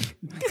doing?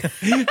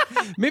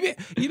 Maybe,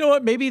 you know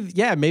what? Maybe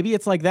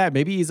it's like that.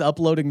 Maybe he's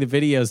uploading the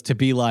videos to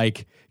be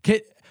like,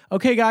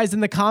 okay, guys,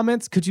 in the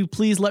comments, could you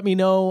please let me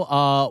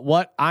know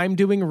what I'm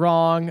doing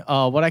wrong,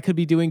 what I could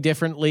be doing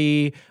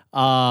differently?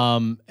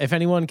 If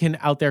anyone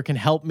out there can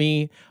help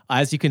me.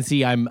 As you can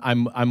see,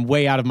 I'm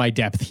way out of my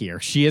depth here.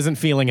 She isn't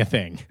feeling a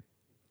thing.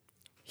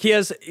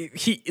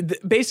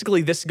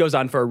 Basically, this goes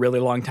on for a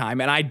really long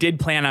time, and I did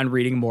plan on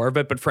reading more of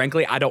it, but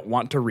frankly, I don't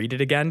want to read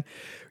it again.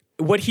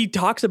 What he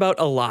talks about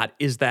a lot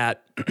is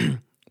that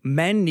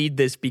men need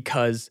this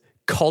because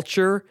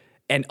culture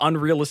and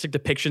unrealistic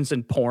depictions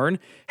in porn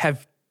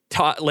have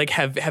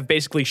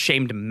basically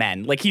shamed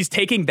men. Like, he's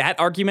taking that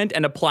argument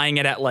and applying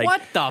it at, like,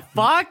 what the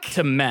fuck?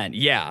 To men.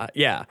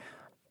 Yeah.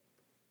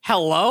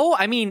 Hello?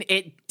 I mean,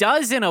 it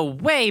does in a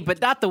way,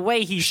 but not the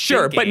way he's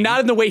sure, thinking. but not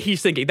in the way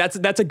he's thinking. That's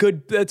a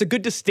good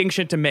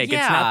distinction to make.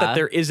 Yeah. It's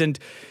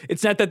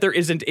not that there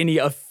isn't any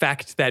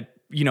effect that,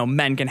 you know,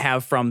 men can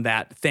have from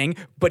that thing,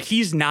 but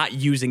he's not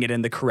using it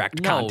in the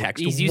correct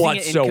context he's using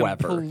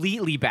whatsoever. it in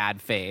completely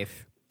bad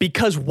faith.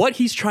 Because what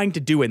he's trying to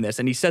do in this,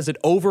 and he says it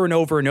over and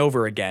over and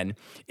over again,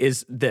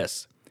 is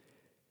this: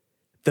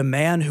 the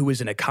man who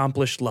is an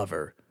accomplished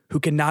lover, who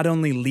can not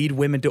only lead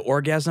women to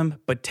orgasm,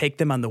 but take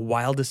them on the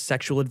wildest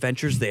sexual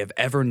adventures they have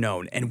ever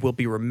known, and will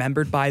be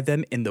remembered by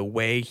them in the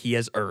way he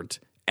has earned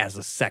as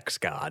a sex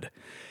god.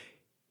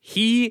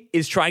 He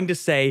is trying to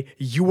say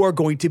you are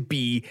going to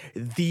be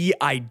the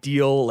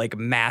ideal, like,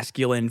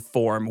 masculine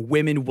form.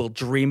 Women will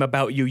dream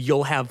about you.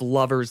 You'll have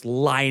lovers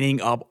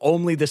lining up.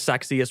 Only the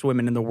sexiest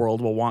women in the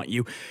world will want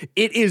you.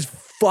 It is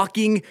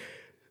fucking,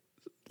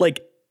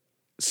 like,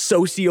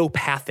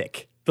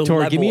 sociopathic.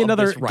 Tor, give me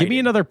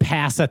another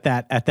pass at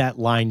that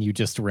line you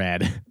just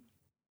read.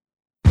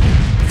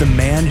 The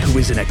man who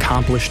is an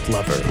accomplished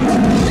lover,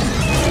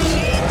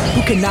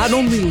 who can not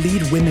only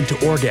lead women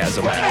to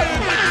orgasm,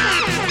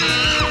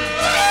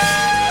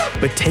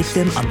 but take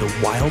them on the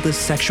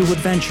wildest sexual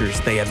adventures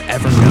they have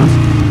ever known,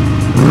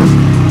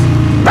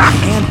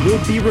 and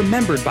will be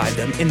remembered by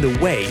them in the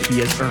way he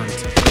has earned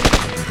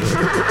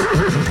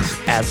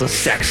as a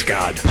sex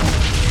god.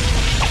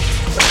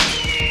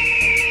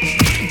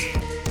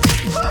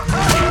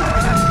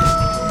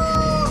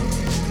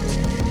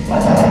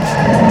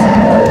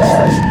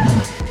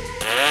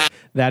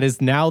 That is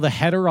now the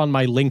header on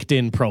my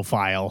LinkedIn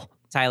profile.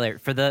 Tyler,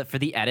 for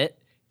the edit,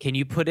 can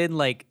you put in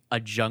like a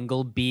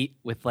jungle beat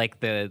with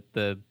like the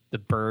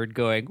bird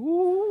going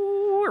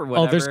ooh or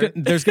whatever? Oh,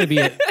 there's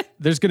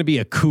gonna be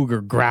a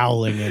cougar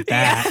growling at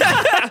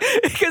that.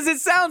 Because it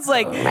sounds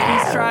like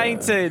he's trying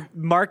to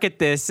market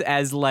this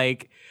as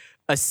like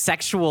a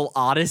sexual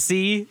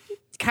odyssey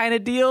kind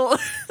of deal.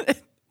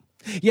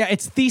 Yeah,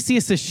 it's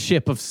Theseus'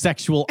 ship of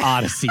sexual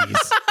odysseys.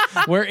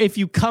 Where if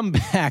you come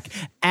back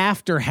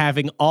after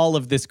having all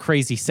of this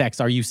crazy sex,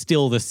 are you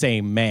still the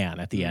same man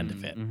at the end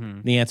of it?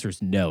 Mm-hmm. The answer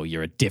is no,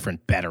 you're a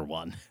different, better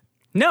one.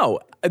 No,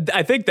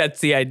 I think that's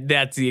the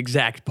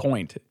exact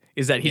point,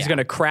 is that he's going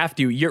to craft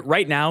you.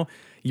 Right now,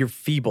 you're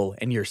feeble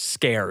and you're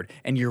scared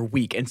and you're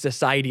weak and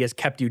society has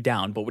kept you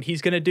down. But what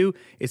he's going to do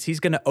is he's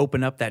going to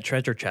open up that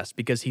treasure chest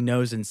because he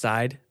knows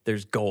inside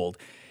there's gold.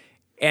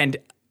 And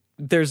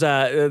there's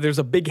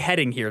a big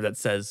heading here that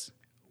says,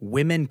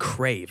 women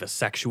crave a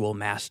sexual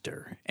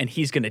master, and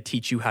he's going to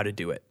teach you how to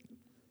do it.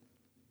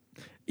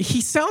 He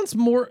sounds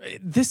more,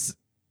 this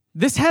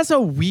has a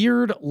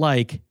weird,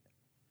 like,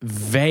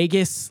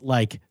 Vegas,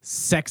 like,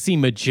 sexy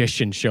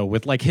magician show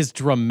with, like, his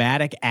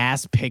dramatic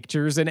ass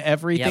pictures and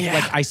everything.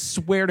 Yep. Like, I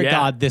swear to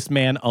God, this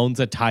man owns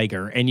a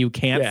tiger, and you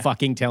can't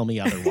fucking tell me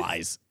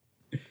otherwise.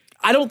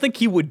 I don't think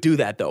he would do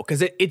that, though,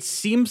 because it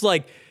seems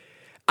like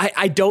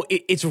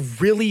it's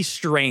really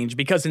strange,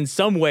 because in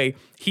some way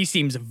he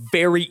seems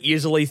very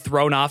easily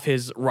thrown off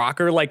his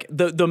rocker. Like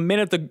the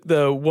minute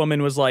the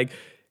woman was like,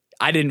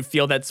 I didn't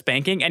feel that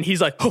spanking, and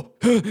he's like, oh,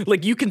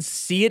 like you can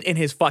see it in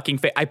his fucking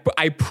face. I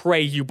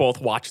pray you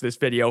both watch this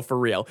video for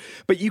real,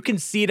 but you can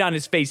see it on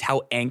his face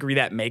how angry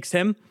that makes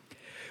him.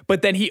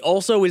 But then he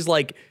also is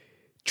like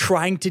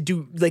trying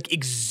to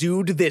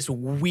exude this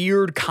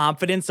weird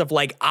confidence of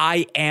like,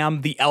 I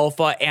am the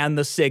alpha and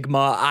the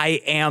sigma.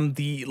 I am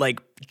the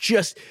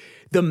just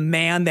the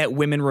man that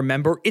women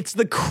remember. It's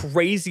the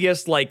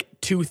craziest, like,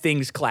 two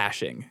things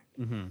clashing.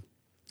 Mm-hmm.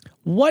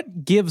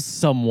 What gives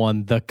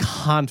someone the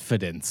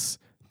confidence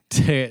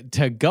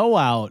to go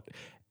out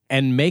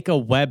and make a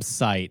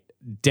website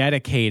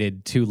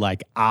dedicated to,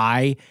 like,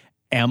 I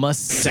am a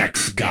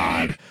sex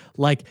god?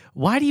 Like,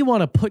 why do you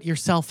want to put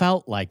yourself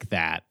out like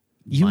that?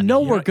 You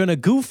know we're going to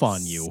goof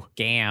on you.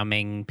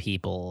 Scamming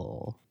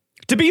people.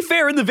 To be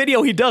fair, in the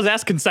video, he does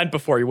ask consent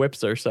before he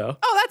whips her, so.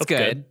 Oh, that's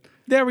good.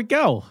 There we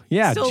go.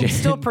 Yeah.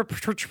 Still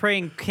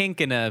portraying kink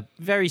in a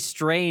very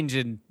strange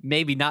and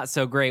maybe not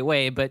so great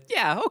way, but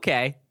yeah,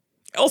 okay.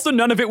 Also,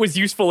 none of it was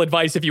useful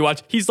advice if you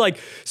watch. He's like,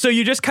 so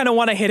you just kind of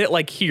want to hit it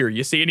like here,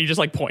 you see? And he just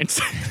like points.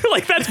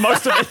 Like, that's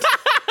most of it.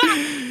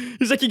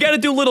 He's like, you got to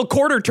do little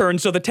quarter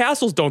turns so the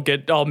tassels don't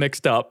get all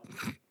mixed up.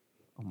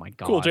 Oh my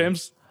God. Cool,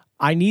 James.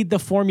 I need the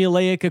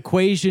formulaic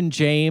equation,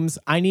 James.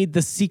 I need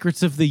the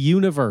secrets of the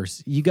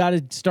universe. You got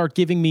to start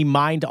giving me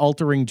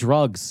mind-altering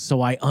drugs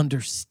so I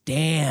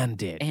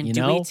understand it. And you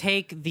do know? we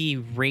take the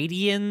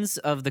radians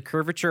of the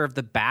curvature of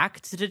the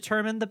back to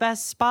determine the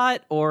best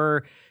spot,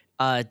 or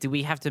do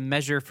we have to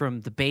measure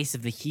from the base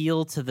of the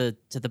heel to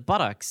the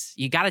buttocks?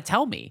 You got to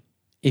tell me.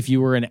 If you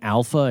were an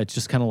alpha, it's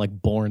just kind of like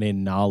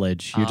born-in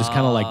knowledge. You're just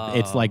kind of like,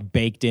 it's like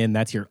baked in.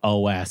 That's your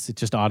OS. It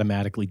just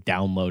automatically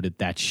downloaded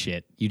that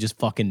shit. You just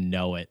fucking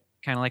know it.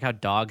 Kind of like how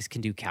dogs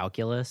can do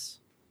calculus.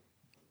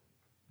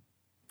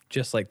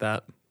 Just like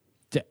that.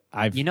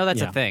 You know that's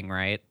yeah. a thing,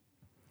 right?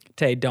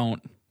 Tay,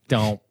 don't.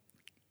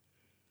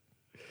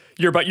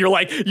 You're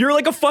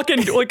like a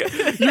fucking like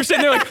you're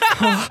sitting there like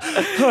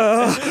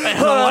I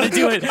don't want to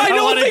do it. I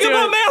know a thing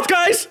about math,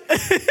 guys.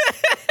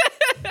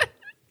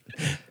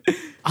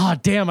 Ah,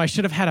 damn, I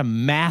should have had a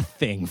math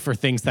thing for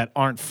things that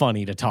aren't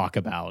funny to talk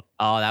about.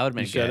 Oh, that would have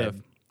been Should good.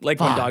 have. Like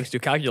when Fuck. dogs do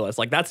calculus.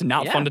 Like that's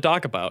not Yeah. fun to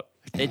talk about.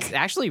 It's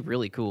actually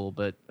really cool,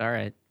 but all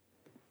right.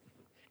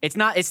 It's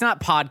not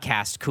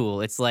podcast cool.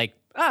 It's like,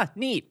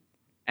 neat.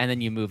 And then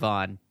you move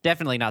on.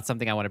 Definitely not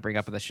something I want to bring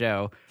up on the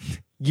show.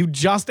 You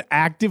just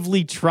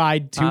actively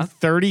tried to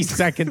 30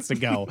 seconds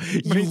ago. You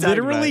you talking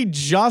literally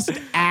just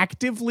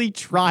actively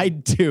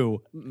tried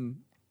to.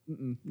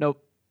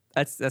 Nope.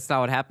 That's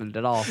not what happened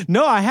at all.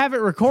 No, I have it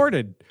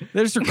recorded.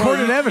 There's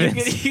recorded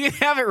evidence. You can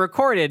have it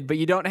recorded, but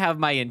you don't have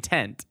my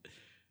intent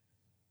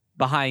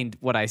behind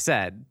what I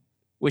said,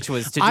 which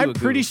was to do I'm a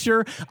pretty goof.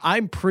 sure.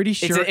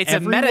 It's a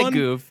meta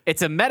goof.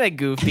 It's a meta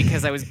goof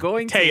because I was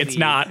going to. Tay, it's lead-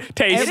 not.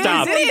 Tay, It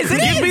stop. is, it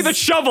Give me is. the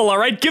shovel, all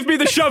right? Give me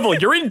the shovel.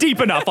 You're in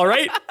deep enough, all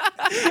right?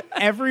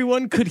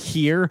 Everyone could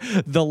hear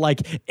the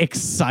like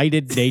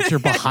excited nature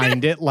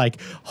behind it.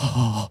 Like,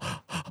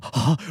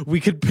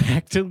 we could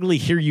practically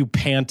hear you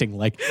panting.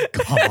 Like,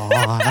 come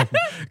on,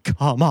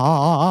 come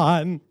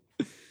on,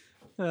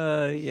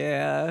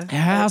 Yeah.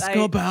 ask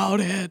about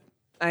it.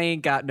 I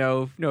ain't got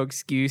no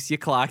excuse. You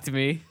clocked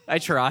me. I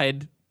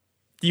tried.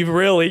 You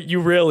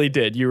really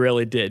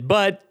did.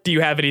 But do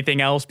you have anything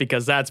else?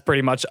 Because that's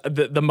pretty much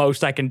the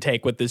most I can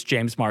take with this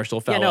James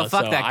Marshall fella. Yeah, no,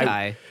 fuck So that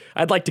guy.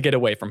 I'd like to get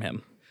away from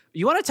him.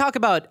 You want to talk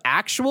about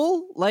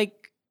actual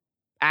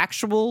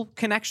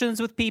connections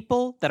with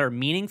people that are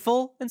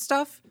meaningful and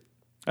stuff?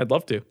 I'd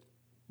love to.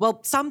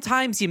 Well,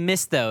 sometimes you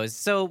miss those.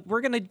 So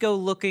we're going to go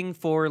looking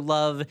for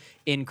love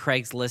in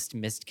Craigslist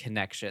missed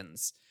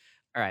connections.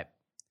 All right.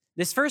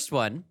 This first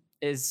one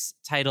is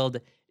titled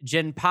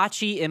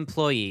Genpachi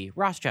Employee,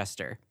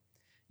 Rochester.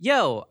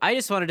 Yo, I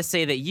just wanted to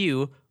say that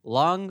you,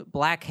 long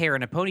black hair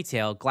and a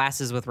ponytail,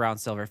 glasses with round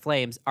silver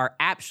flames, are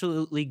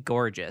absolutely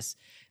gorgeous.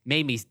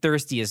 Made me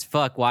thirsty as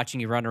fuck watching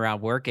you run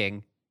around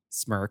working.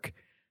 Smirk.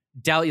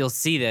 Doubt you'll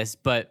see this,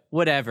 but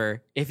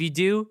whatever. If you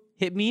do,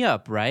 hit me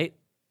up, right?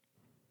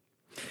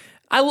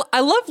 I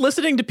love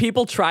listening to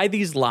people try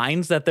these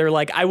lines that they're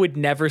like, I would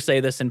never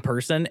say this in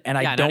person, and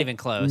I Yeah, not don't even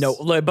close. No,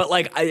 but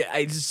like,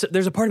 I just,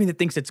 there's a part of me that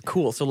thinks it's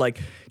cool. So like,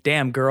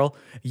 damn girl,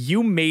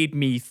 you made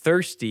me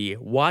thirsty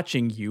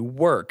watching you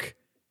work.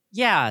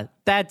 Yeah,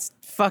 that's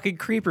fucking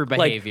creeper Like,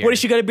 behavior. what is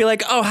she gonna be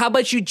like? Oh, how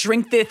about you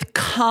drink this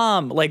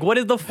cum? Like, what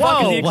is the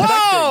fuck is he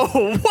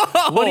expecting?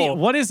 Whoa!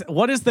 What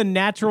is the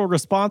natural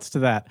response to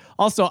that?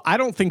 Also, I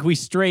don't think we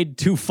strayed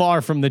too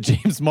far from the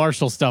James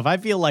Marshall stuff. I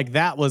feel like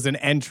that was an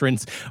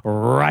entrance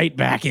right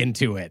back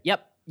into it.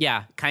 Yep.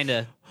 Yeah, kind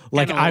of.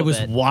 Like I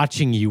was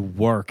watching you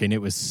work and it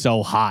was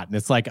so hot. And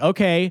it's like,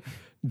 okay,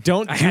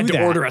 don't I do had to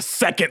that. order a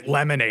second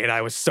lemonade.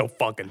 I was so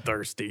fucking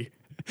thirsty.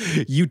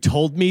 You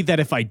told me that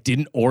if I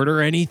didn't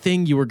order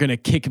anything, you were going to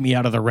kick me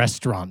out of the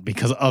restaurant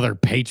because other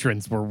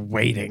patrons were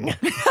waiting.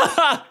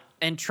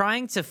 And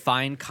trying to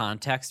find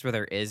context where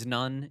there is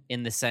none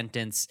in the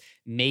sentence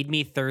made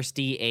me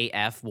thirsty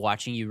AF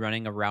watching you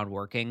running around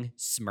working,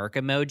 smirk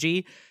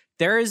emoji.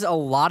 There is a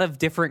lot of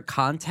different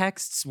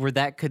contexts where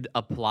that could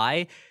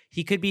apply.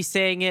 He could be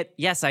saying it,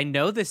 yes, I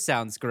know this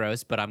sounds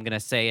gross, but I'm going to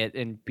say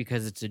it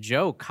because it's a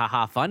joke.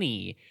 Haha,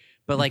 funny.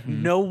 But like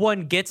no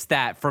one gets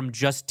that from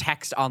just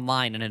text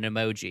online and an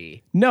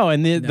emoji. No,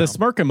 and the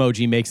smirk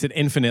emoji makes it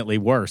infinitely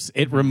worse.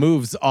 It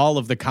removes all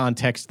of the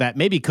context that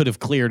maybe could have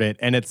cleared it.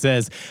 And it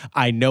says,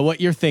 I know what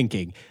you're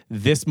thinking.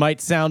 This might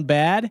sound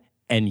bad.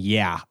 And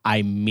yeah,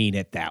 I mean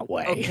it that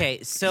way.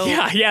 Okay, so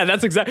Yeah,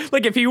 that's exactly.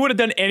 Like if he would have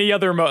done any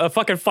other a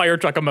fucking fire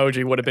truck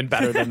emoji would have been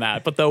better than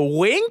that. But the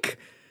wink,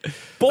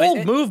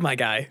 bold move, my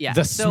guy. yeah,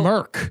 The so,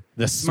 smirk.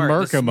 The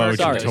smirk the smirk emoji.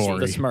 Sorry, emoji.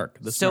 the smirk.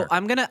 The So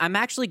smirk. I'm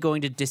actually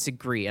going to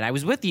disagree, and I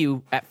was with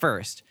you at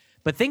first,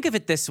 but think of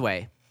it this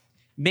way: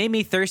 made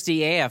me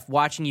thirsty AF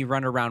watching you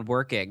run around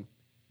working.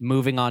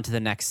 Moving on to the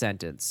next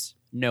sentence.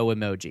 No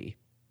emoji.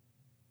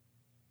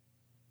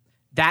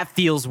 That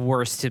feels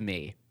worse to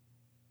me.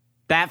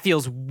 That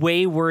feels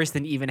way worse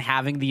than even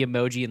having the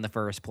emoji in the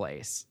first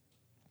place.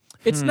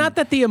 It's not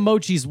that the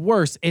emoji's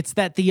worse. It's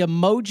that the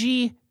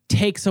emoji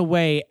takes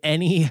away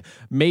any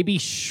maybe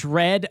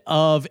shred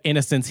of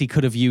innocence he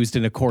could have used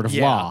in a court of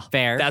law.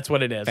 Fair. That's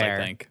what it is,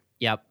 Fair. I think.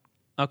 Yep.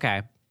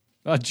 Okay.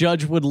 A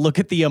judge would look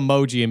at the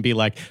emoji and be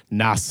like,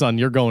 nah, son,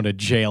 you're going to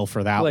jail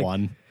for that Like-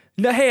 one.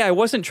 No, hey, I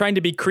wasn't trying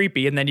to be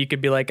creepy. And then you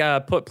could be like,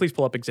 please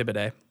pull up Exhibit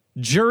A.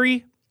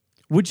 Jury,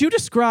 would you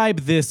describe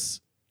this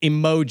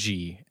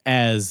emoji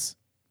as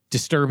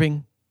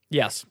disturbing,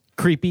 Yes.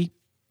 creepy,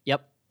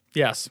 Yep.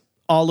 Yes.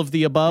 all of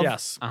the above?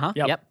 Yes. Uh-huh.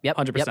 Yep. Yep.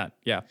 100%.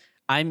 Yeah.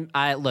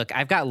 Look,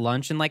 I've got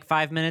lunch in like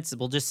 5 minutes.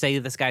 We'll just say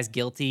this guy's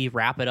guilty,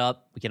 wrap it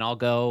up. We can all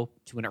go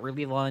to an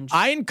early lunch.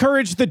 I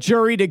encourage the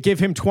jury to give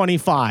him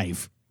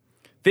 25.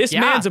 This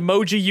Yeah. man's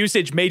emoji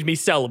usage made me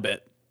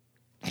celibate.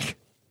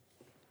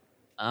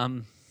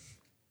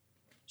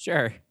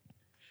 Sure.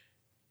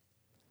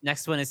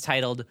 Next one is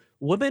titled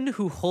Woman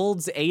Who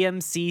Holds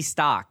AMC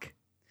Stock.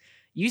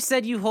 You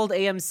said you hold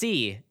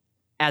AMC,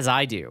 as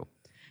I do.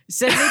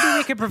 Said maybe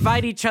we could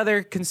provide each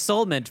other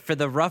consolement for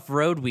the rough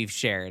road we've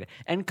shared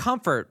and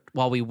comfort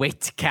while we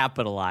wait to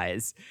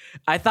capitalize.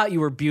 I thought you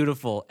were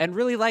beautiful and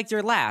really liked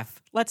your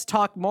laugh. Let's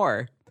talk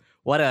more.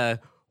 What a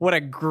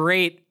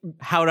great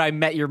How I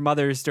Met Your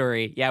Mother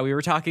story. Yeah, we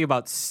were talking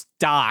about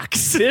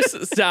stocks. This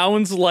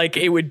sounds like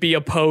it would be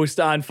a post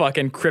on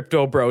fucking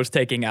Crypto Bros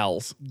taking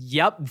L's.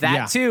 Yep, that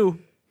Yeah. too.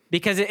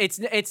 Because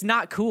it's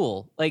not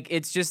cool. Like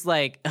it's just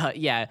like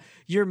yeah,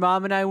 your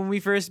mom and I when we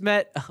first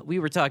met, we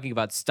were talking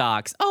about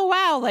stocks. Oh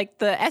wow, like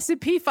the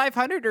S&P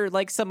 500 or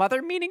like some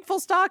other meaningful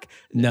stock?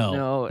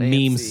 No, meme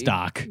AMC.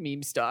 stock.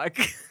 Meme stock.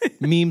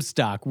 Meme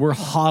stock. We're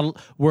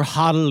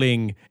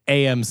hodling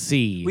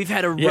AMC. We've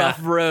had a Yeah. rough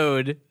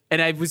road,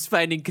 and I was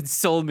finding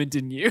consolement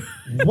in you.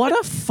 What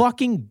a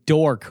fucking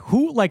dork.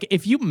 Who, like,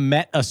 if you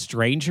met a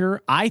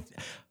stranger,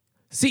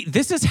 see,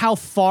 this is how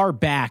far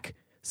back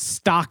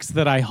stocks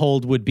that I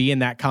hold would be in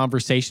that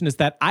conversation, is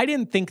that I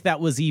didn't think that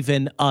was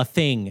even a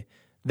thing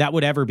that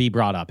would ever be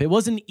brought up. It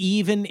wasn't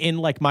even in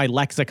like my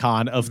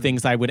lexicon of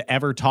things I would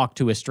ever talk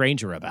to a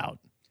stranger about.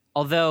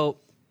 Although,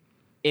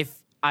 if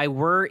I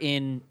were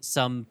in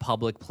some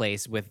public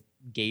place with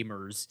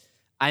gamers,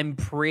 I'm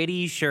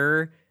pretty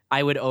sure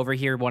I would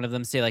overhear one of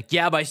them say like,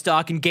 yeah, my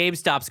stock in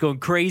GameStop's going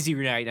crazy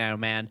right now,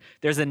 man.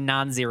 There's a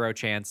non-zero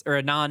chance or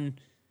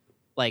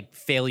a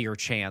failure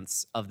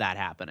chance of that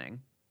happening.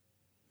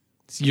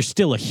 You're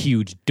still a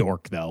huge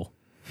dork, though.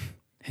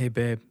 Hey,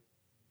 babe,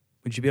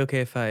 would you be okay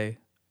if I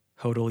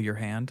hodl your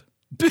hand?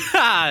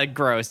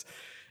 Gross.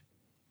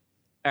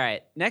 All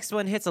right. Next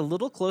one hits a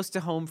little close to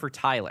home for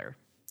Tyler.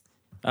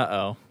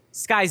 Uh-oh.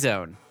 Sky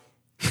Zone.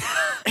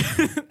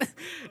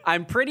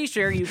 I'm pretty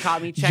sure you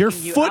caught me checking Your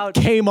you foot out.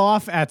 came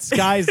off at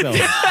Sky Zone.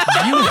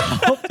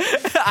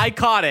 I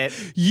caught it.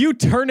 You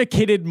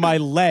tourniqueted my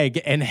leg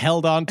and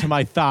held onto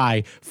my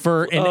thigh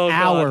for an Oh, God.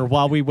 hour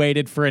while we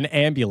waited for an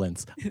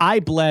ambulance. I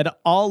bled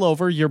all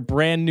over your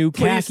brand new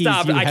Please khakis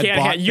stop. you I had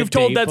bought can't. the You've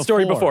told day that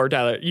story before,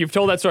 Tyler. You've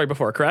told that story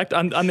before, correct?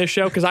 On this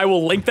show? Because I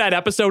will link that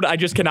episode. I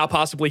just cannot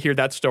possibly hear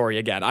that story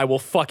again. I will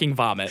fucking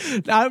vomit.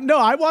 No,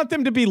 I want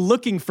them to be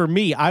looking for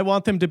me. I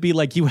want them to be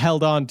like, you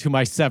held on to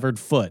my severed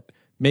foot.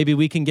 Maybe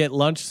we can get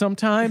lunch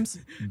sometimes?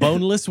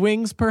 Boneless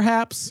wings,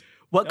 perhaps?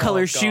 What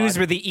color God. shoes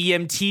were the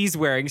EMTs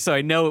wearing so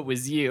I know it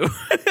was you?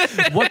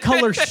 What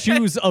color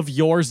shoes of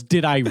yours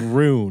did I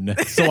ruin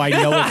so I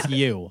know it's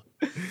you?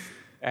 All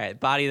right,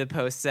 body of the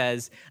post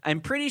says, I'm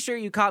pretty sure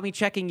you caught me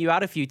checking you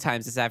out a few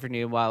times this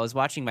afternoon while I was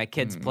watching my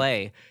kids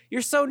play.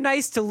 You're so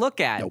nice to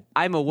look at.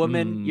 I'm a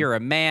woman. You're a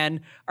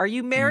man. Are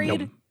you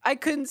married? I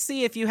couldn't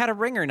see if you had a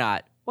ring or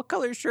not. What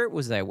color shirt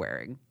was I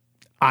wearing?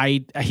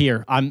 I'm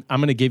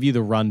going to give you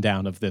the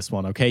rundown of this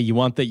one, okay? You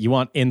want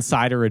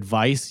insider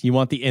advice? You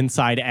want the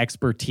inside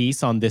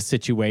expertise on this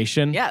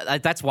situation? Yeah,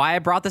 that's why I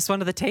brought this one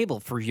to the table,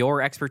 for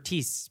your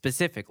expertise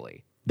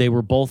specifically. They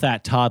were both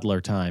at toddler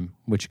time,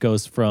 which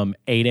goes from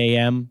 8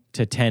 a.m.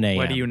 to 10 a.m.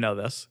 Why do you know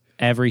this?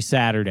 every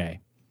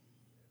Saturday.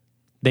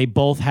 They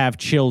both have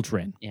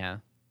children. Yeah.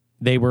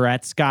 They were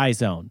at Sky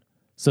Zone,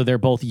 so they're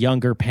both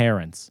younger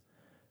parents.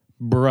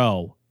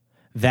 Bro,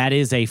 that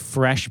is a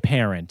fresh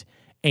parent.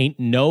 Ain't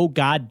no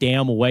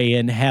goddamn way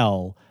in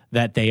hell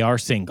that they are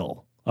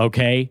single,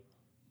 okay?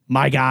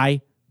 My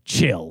guy,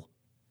 chill.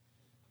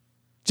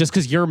 Just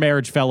because your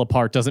marriage fell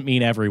apart doesn't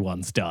mean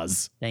everyone's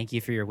does. Thank you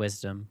for your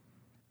wisdom.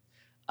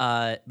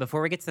 Before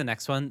we get to the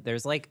next one,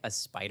 there's like a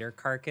spider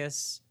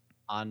carcass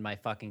on my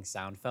fucking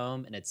sound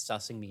foam, and it's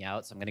sussing me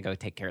out, so I'm going to go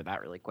take care of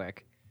that really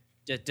quick.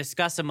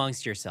 Discuss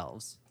amongst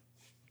yourselves.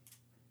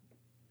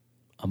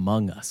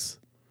 Among Us.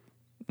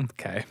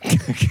 Okay.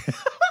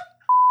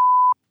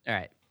 All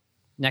right.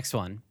 Next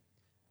one.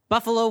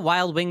 Buffalo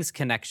Wild Wings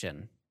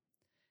Connection.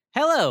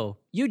 Hello.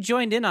 You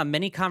joined in on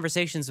many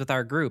conversations with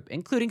our group,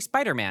 including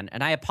Spider-Man,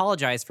 and I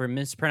apologize for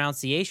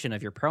mispronunciation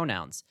of your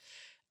pronouns.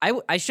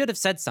 I should have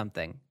said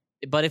something,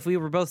 but if we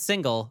were both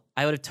single,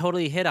 I would have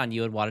totally hit on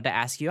you and wanted to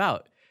ask you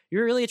out. You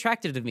were really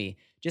attractive to me.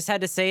 Just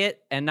had to say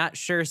it, and not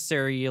sure,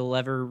 sir, you'll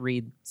ever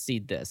read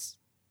this.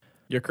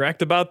 You're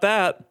correct about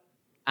that.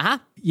 Uh-huh.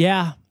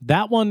 Yeah,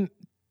 that one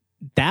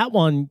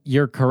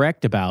you're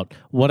correct about.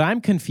 What I'm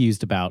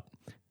confused about,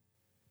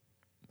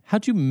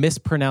 how'd you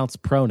mispronounce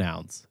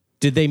pronouns?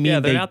 Did they mean Yeah,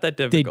 they're they, not that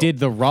they difficult. did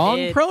the wrong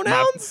It-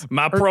 pronouns?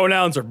 My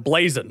pronouns are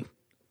blazing.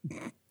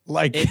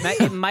 Like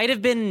It might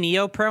have been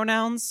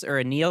neopronouns or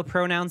a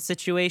neopronoun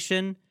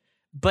situation,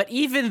 but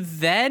even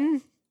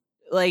then,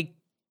 like,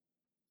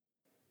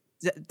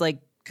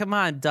 come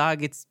on,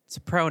 dog, it's a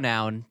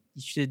pronoun.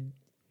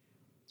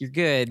 You're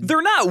good.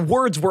 They're not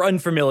words we're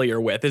unfamiliar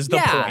with, is the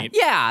point.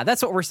 Yeah,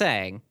 that's what we're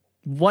saying.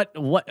 what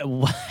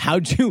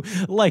how'd you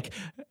like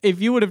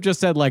if you would have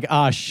just said like,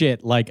 ah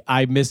shit, like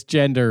I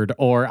misgendered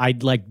or I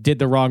like did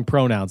the wrong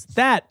pronouns.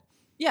 That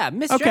Yeah,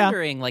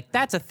 misgendering, like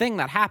that's a thing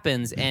that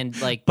happens,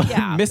 and like, But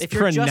yeah, if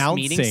you're just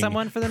meeting mispronouncing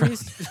someone for the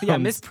news, yeah,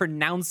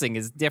 mispronouncing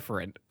is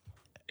different.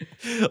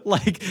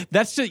 like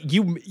that's just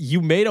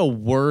you made a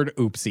word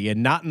oopsie,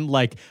 and not in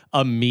like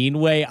a mean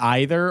way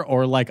either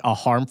or like a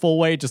harmful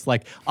way, just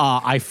like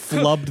I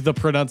flubbed the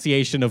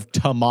pronunciation of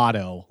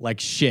tomato, like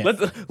shit.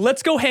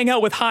 Let's go hang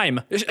out with Haim.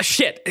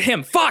 Shit,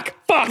 him. Fuck.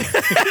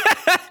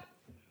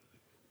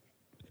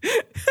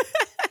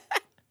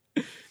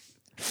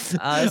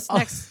 This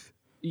next,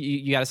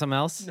 you got something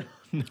else?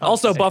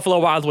 Also, Buffalo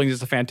Wild Wings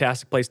is a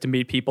fantastic place to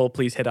meet people.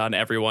 Please hit on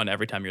everyone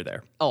every time you're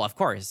there. Oh, of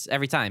course,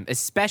 every time,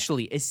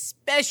 especially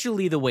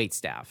the wait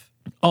staff.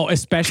 Oh,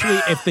 especially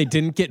if they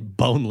didn't get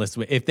boneless.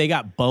 If they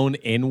got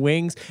bone-in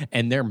wings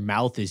and their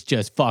mouth is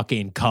just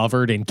fucking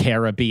covered in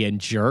Caribbean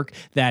jerk,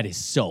 that is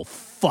so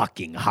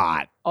fucking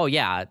hot. Oh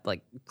yeah,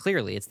 like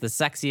clearly, it's the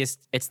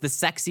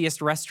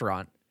sexiest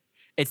restaurant.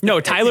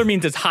 Tyler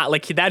means it's hot.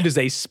 Like that is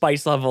a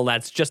spice level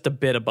that's just a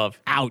bit above.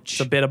 Ouch.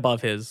 It's a bit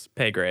above his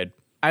pay grade.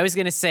 I was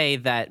gonna say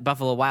that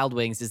Buffalo Wild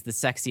Wings is the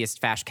sexiest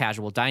fast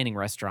casual dining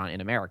restaurant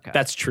in America.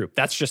 That's true.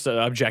 That's just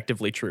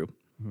objectively true.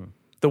 Mm-hmm.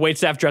 The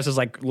waitstaff dresses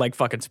like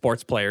fucking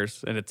sports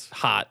players, and it's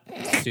hot.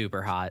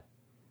 Super hot.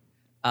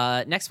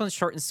 Next one's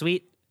short and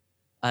sweet.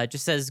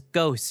 Just says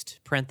ghost,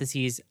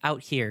 parentheses,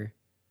 out here.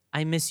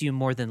 I miss you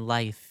more than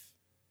life.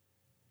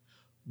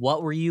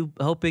 What were you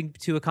hoping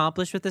to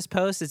accomplish with this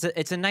post?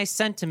 It's a nice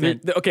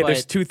sentiment. Okay,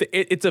 there's two.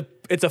 It's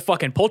a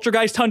fucking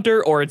poltergeist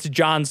hunter, or it's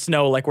Jon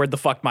Snow. Like, where'd the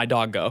fuck my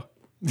dog go?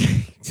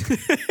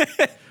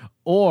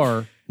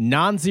 Or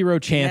non-zero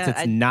chance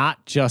it's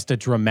not just a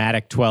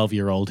dramatic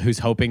 12-year-old who's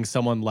hoping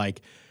someone like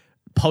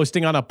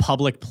posting on a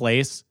public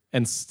place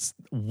and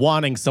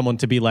wanting someone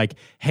to be like,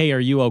 hey, are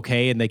you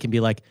okay? And they can be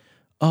like,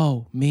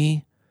 oh,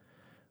 me?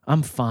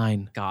 I'm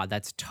fine. God,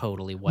 that's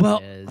totally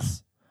what it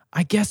is.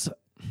 I guess...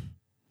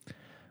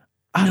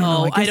 I don't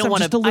know. I don't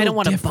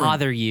want to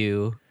bother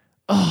you.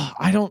 Oh,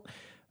 I don't...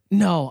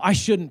 No, I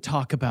shouldn't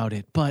talk about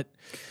it, but...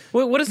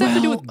 Wait, what does that have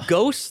to do with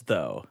ghosts,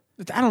 though?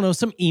 I don't know,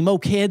 some emo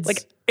kids.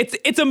 Like,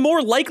 it's a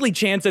more likely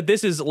chance that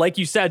this is, like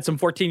you said, some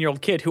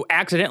 14-year-old kid who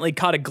accidentally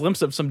caught a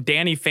glimpse of some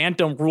Danny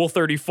Phantom Rule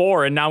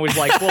 34 and now he's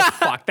like, well,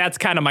 fuck, that's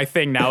kind of my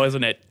thing now,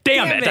 isn't it?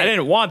 Damn it, I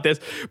didn't want this,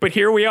 but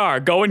here we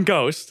are, going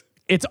ghost.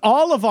 It's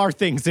all of our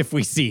things if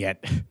we see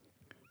it.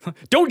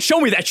 Don't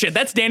show me that shit.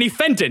 That's Danny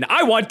Fenton.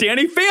 I want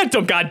Danny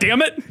Phantom,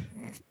 goddammit.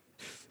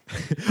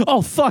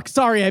 Oh, fuck,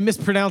 sorry, I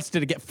mispronounced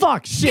it again.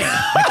 Fuck, shit.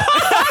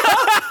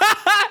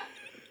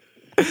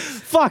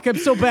 Fuck, I'm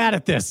so bad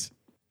at this.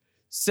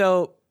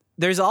 So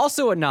there's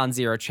also a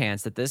non-zero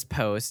chance that this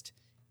post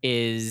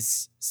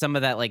is some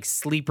of that like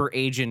sleeper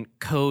agent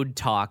code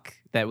talk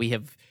that we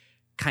have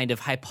kind of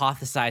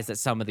hypothesized that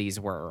some of these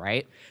were,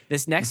 right?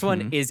 This next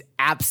one is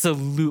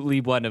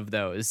absolutely one of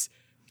those.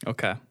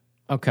 Okay.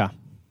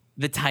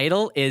 The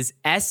title is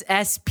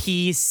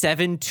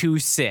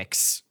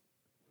SSP-726.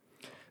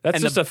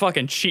 That's just a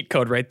fucking cheat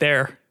code right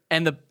there.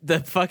 And the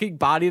fucking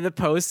body of the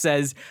post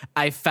says,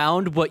 I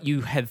found what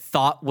you had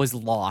thought was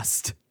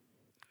lost.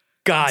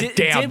 God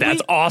damn,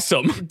 that's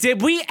awesome.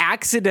 Did we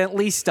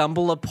accidentally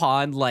stumble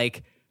upon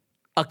like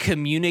a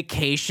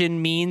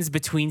communication means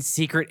between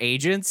secret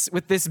agents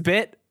with this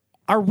bit?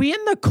 Are we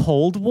in the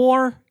Cold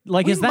War?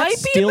 Like, is that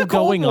still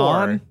going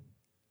on?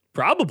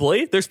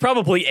 Probably. There's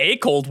probably a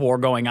Cold War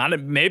going on.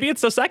 And maybe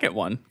it's the second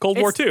one. Cold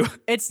War II.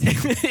 It's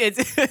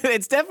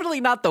definitely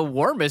not the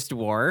warmest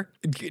war.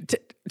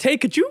 Tay,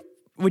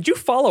 would you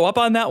follow up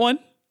on that one?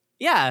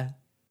 Yeah.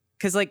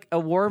 Because like a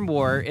warm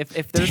war,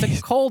 if there's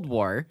a Cold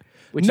War,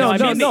 which no,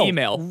 the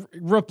email.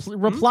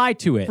 Reply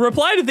to it.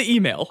 Reply to the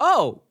email.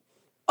 Oh,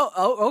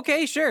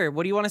 okay, sure.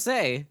 What do you want to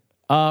say?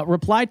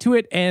 Reply to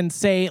it and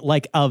say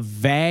like a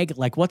vague,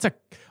 like what's a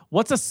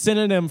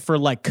synonym for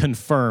like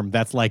confirm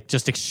that's like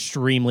just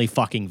extremely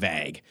fucking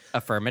vague?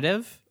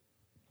 Affirmative?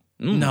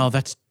 No,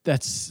 that's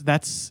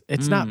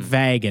it's not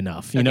vague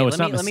enough. You know, it's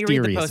not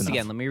mysterious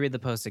enough. Let me read the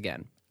post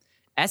again.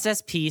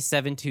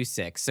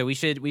 SSP-726. So we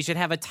should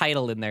have a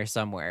title in there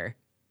somewhere.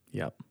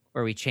 Yep.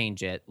 Where we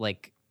change it.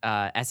 Like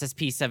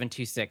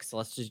SSP-726. So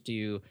let's just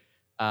do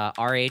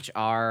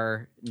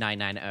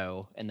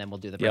RHR-990 and then we'll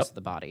do the rest of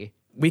the body.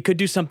 We could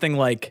do something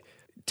like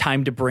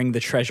time to bring the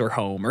treasure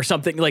home or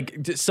something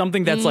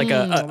that's like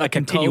a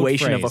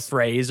continuation of a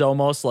phrase,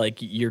 almost like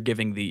you're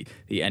giving the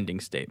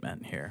ending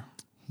statement here.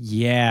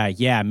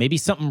 Yeah. Maybe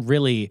something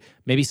really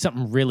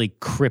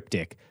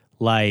cryptic,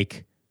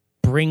 like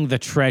bring the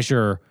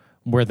treasure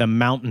where the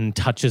mountain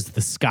touches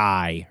the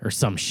sky or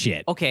some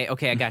shit. Okay,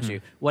 I got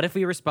you. What if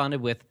we responded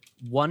with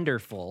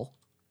wonderful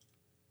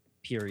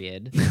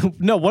period.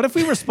 No, what if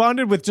we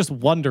responded with just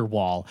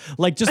Wonderwall?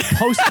 Like, just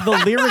post the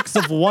lyrics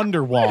of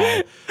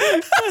Wonderwall.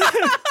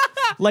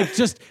 Like,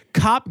 just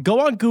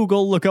go on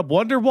Google, look up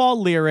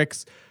Wonderwall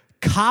lyrics,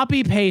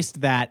 copy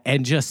paste that,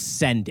 and just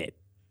send it.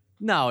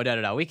 No.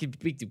 We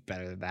do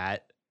better than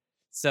that.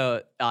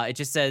 So it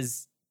just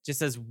says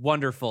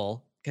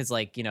wonderful because,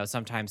 like, you know,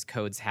 sometimes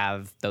codes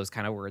have those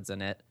kind of words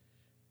in it.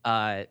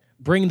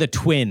 Bring the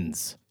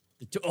twins.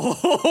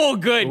 Oh,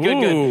 good.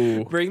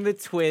 Ooh. Bring the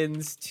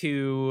twins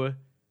to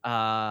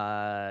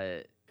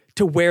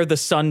where the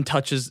sun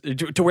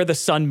to where the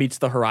sun meets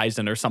the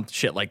horizon or some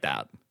shit like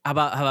that. How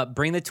about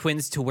bring the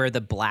twins to where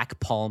the black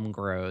palm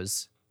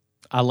grows?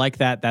 I like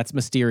that. That's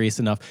mysterious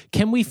enough.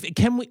 Can we fit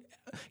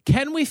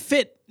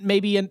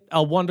maybe a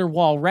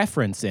Wonderwall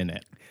reference in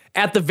it?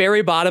 At the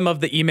very bottom of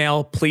the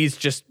email, please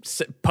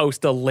just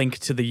post a link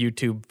to the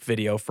YouTube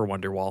video for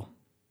Wonderwall.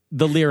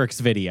 The lyrics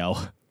video.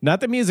 Not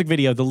the music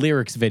video, the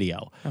lyrics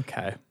video.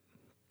 Okay.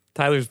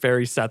 Tyler's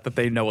very set that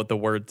they know what the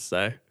words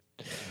say.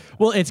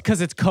 Well, it's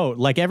because it's code.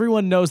 Like,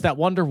 everyone knows that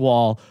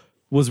Wonderwall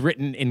was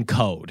written in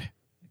code.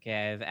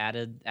 Okay, I've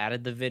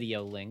added the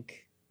video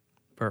link.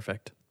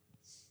 Perfect.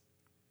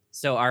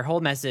 So our whole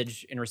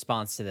message in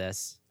response to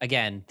this,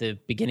 again, the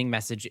beginning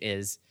message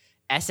is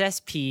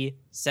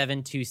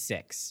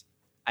SSP-726.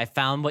 I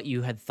found what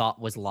you had thought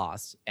was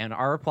lost. And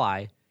our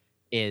reply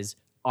is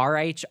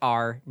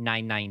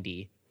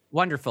RHR-990.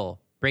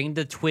 Wonderful. Bring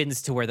the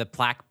twins to where the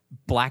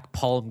black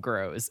palm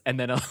grows. And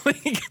then a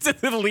link to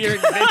the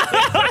lyric video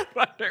of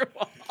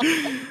Wonderwall.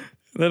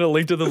 Then a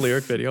link to the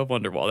lyric video of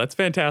Wonderwall. That's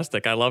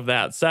fantastic. I love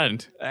that.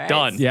 Send. Right.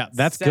 Done. Yeah,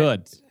 that's Sent.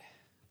 good.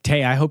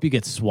 Tay, I hope you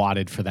get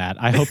swatted for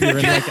that. I hope you're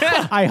in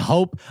like, I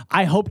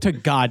hope to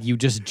God you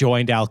just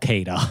joined Al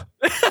Qaeda.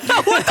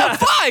 What the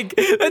fuck?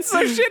 That's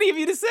so shitty of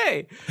you to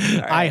say.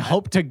 All I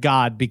hope to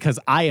God, because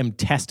I am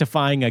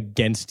testifying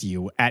against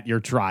you at your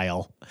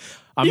trial.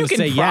 I'm You gonna can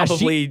say,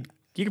 probably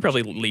you can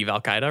probably leave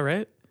Al Qaeda,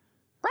 right?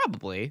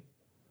 Probably.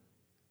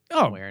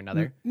 oh, One way or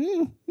another.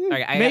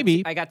 Okay,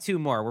 maybe. I got two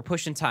more. We're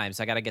pushing time,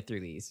 so I got to get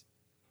through these.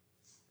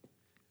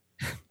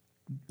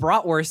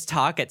 Bratwurst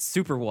talk at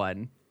Super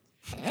One.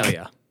 Hell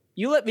yeah.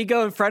 You let me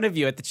go in front of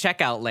you at the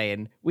checkout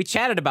lane. We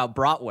chatted about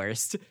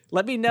bratwurst.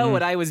 Let me know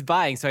what I was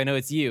buying so I know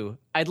it's you.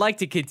 I'd like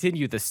to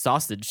continue the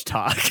sausage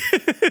talk.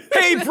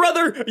 Hey,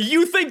 brother,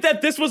 you think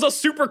that this was a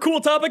super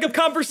cool topic of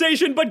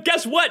conversation, but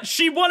guess what?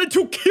 She wanted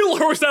to kill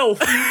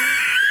herself.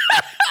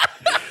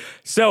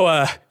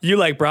 So, you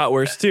like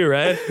bratwurst too,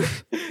 right?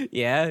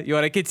 Yeah? You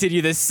want to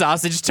continue this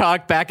sausage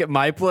talk back at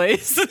my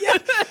place?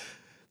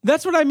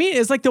 That's what I mean.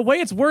 It's like the way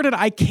it's worded,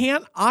 I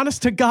can't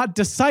honest to God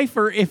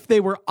decipher if they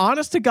were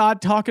honest to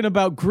God talking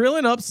about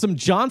grilling up some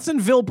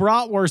Johnsonville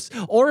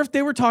bratwurst or if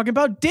they were talking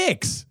about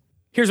dicks.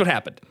 Here's what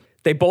happened.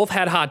 They both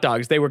had hot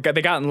dogs. They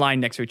got in line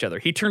next to each other.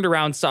 He turned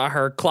around, saw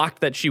her,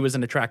 clocked that she was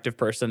an attractive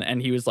person,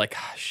 and he was like,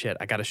 shit,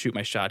 I got to shoot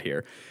my shot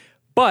here.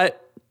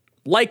 But,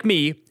 like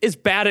me, is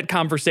bad at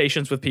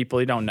conversations with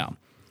people you don't know.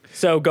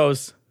 So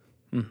goes,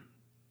 you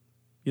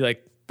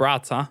like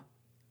brats, huh?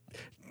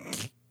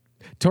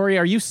 Tori,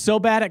 are you so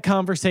bad at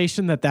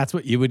conversation that that's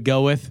what you would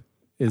go with?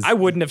 I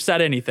wouldn't have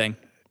said anything.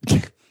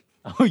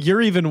 Oh,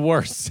 you're even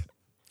worse.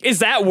 Is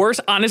that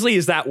worse? Honestly,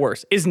 is that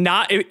worse? Is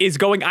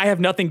going, I have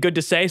nothing good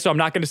to say, so I'm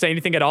not going to say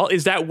anything at all?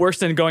 Is that worse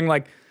than going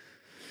like,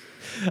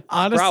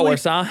 Honestly,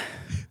 bratwurst, huh?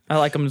 I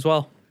like them as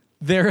well.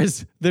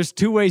 there's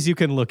two ways you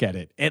can look at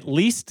it. At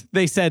least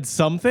they said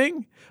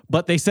something,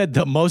 but they said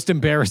the most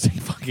embarrassing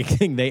fucking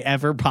thing they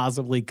ever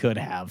possibly could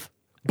have.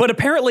 But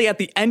apparently at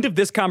the end of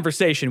this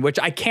conversation, which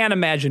I can't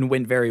imagine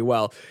went very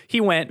well,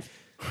 he went,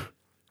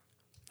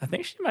 I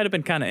think she might have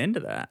been kind of into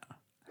that.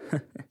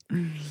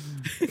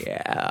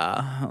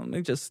 Yeah. Let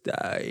me just,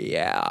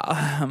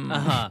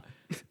 yeah.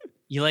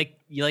 You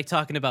like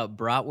talking about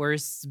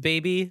bratwursts,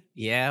 baby?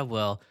 Yeah,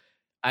 well,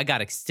 I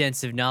got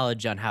extensive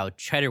knowledge on how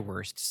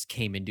cheddarwursts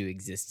came into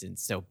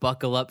existence, so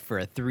buckle up for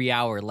a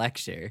 3-hour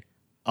lecture.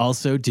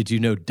 Also, did you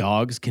know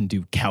dogs can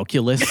do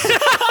calculus?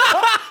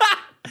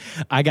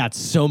 I got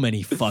so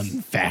many fun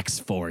facts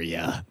for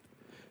you.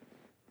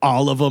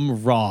 All of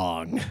them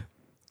wrong.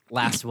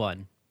 Last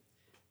one.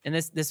 And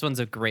this one's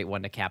a great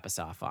one to cap us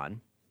off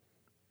on.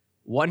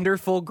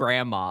 Wonderful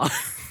grandma.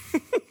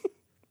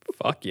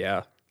 Fuck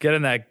yeah. Get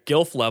in that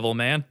GILF level,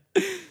 man.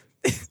 No,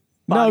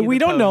 Body we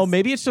the don't know. pose.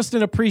 Maybe it's just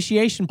an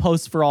appreciation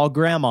post for all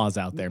grandmas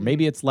out there.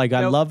 Maybe it's like,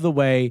 I Nope. love the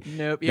way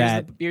Nope.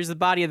 that... Here's the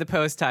body of the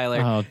post, Tyler.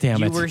 Oh, damn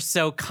you it. were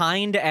so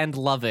kind and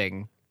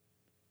loving.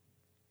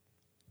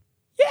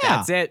 Yeah.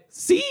 That's it.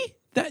 See?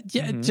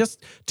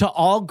 Just to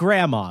all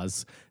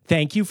grandmas,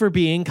 thank you for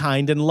being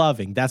kind and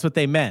loving. That's what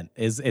they meant.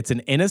 It's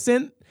an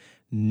innocent,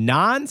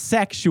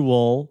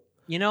 non-sexual,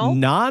 You know,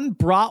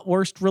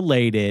 non-bratwurst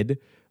related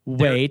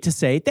way to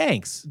say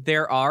thanks.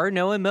 there are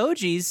no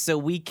emojis, so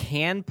we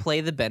can play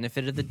the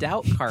benefit of the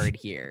doubt card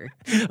here.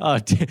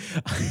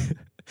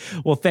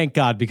 Well, thank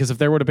God, because if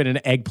there would have been an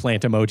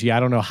eggplant emoji, I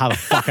don't know how the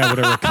fuck I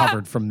would have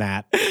recovered from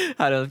that.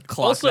 How to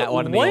clock Also, that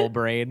one in the what- old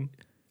brain.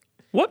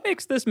 What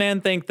makes this man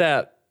think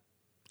that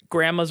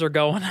grandmas are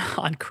going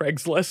on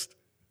Craigslist?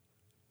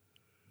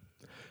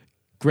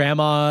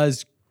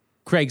 grandma's,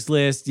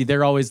 Craigslist.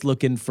 They're always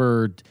looking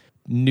for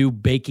new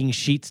baking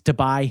sheets to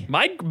buy.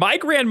 My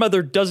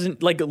grandmother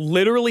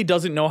literally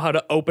doesn't know how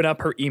to open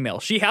up her email.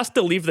 She has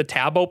to leave the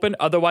tab open.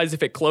 Otherwise,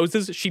 if it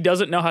closes, she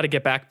doesn't know how to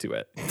get back to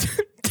it.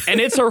 And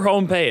it's her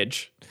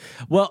homepage.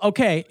 Well,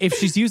 okay. If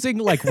she's using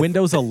like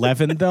Windows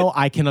 11, though,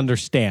 I can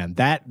understand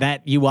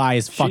that UI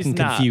is fucking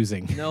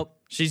confusing. Nope.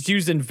 She's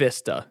using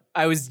Vista.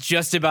 I was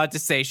just about to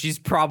say she's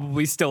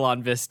probably still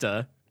on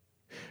Vista.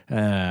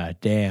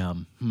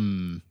 Damn.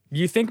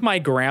 You think my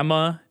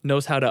grandma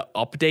knows how to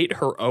update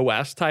her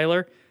OS,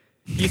 Tyler?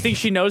 You think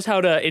she knows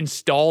how to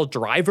install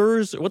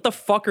drivers? What the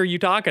fuck are you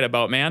talking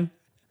about, man?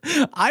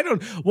 I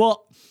don't.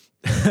 Well,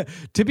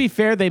 to be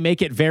fair, they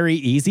make it very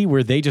easy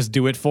where they just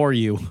do it for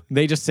you.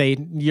 They just say,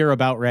 you're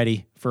about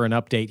ready for an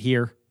update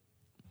here.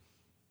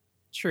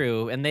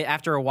 True. And they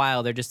after a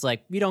while, they're just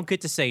like, you don't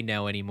get to say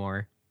no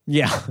anymore.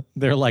 Yeah.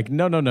 They're like,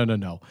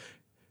 no.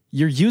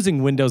 You're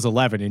using Windows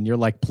 11 and you're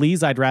like,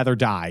 please, I'd rather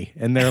die.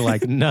 And they're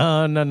like,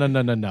 no.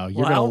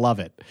 You're going to love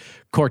it.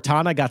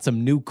 Cortana got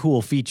some new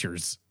cool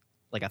features.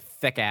 Like a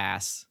thick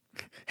ass.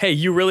 Hey,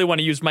 you really want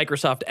to use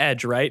Microsoft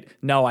Edge, right?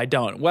 No, I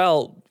don't.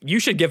 Well, you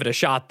should give it a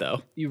shot,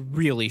 though. You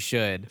really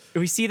should.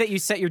 We see that you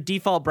set your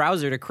default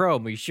browser to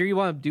Chrome. Are you sure you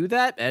want to do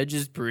that? Edge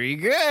is pretty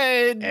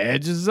good.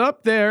 Edge is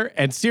up there.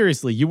 And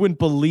seriously, you wouldn't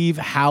believe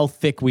how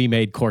thick we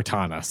made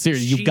Cortana.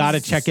 Seriously, you've got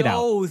to check it out.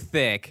 So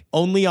thick.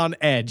 Only on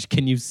Edge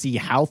can you see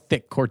how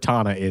thick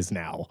Cortana is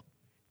now.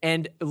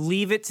 And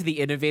leave it to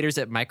the innovators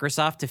at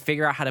Microsoft to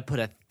figure out how to put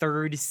a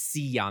third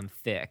C on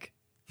thick.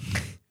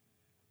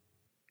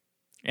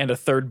 And a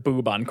third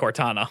boob on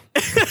Cortana.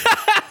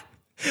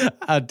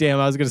 Damn,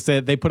 I was going to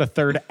say they put a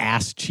third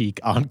ass cheek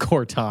on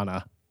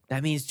Cortana.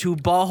 That means 2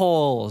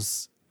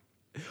 buttholes.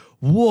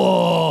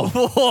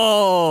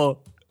 Whoa.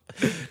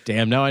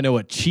 Damn, now I know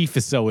what Chief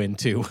is so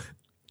into.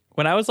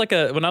 When I was like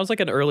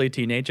an early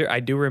teenager, I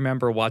do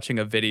remember watching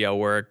a video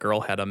where a girl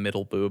had a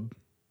middle boob.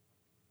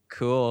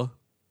 Cool.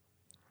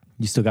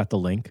 You still got the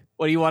link?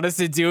 What do you want us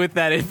to do with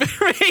that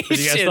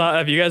information?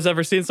 Have you guys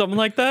ever seen something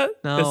like that?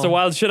 No. That's the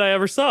wildest shit I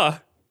ever saw.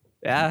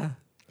 Yeah.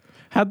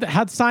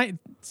 How'd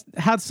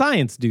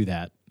science do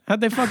that?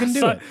 How'd they fucking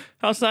do it?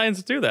 How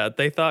science do that?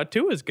 They thought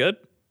 2 is good.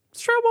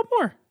 Let's try one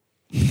more.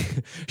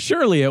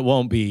 Surely it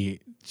won't be.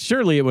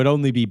 Surely it would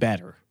only be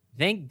better.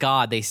 Thank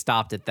God they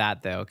stopped at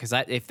that, though, because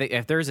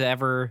if there's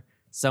ever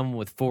someone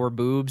with 4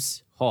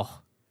 boobs,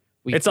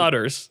 it's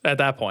udders at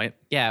that point.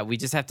 Yeah, we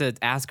just have to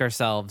ask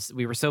ourselves.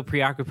 We were so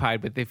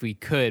preoccupied with if we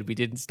could, we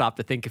didn't stop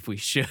to think if we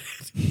should.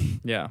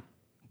 Yeah.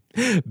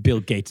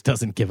 Bill Gates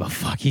doesn't give a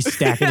fuck. He's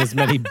stacking as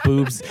many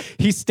boobs.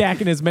 He's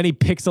stacking as many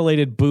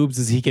pixelated boobs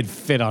as he can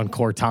fit on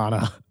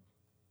Cortana.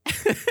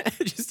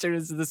 It just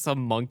turns into this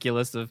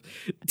homunculus of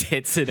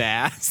tits and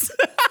ass.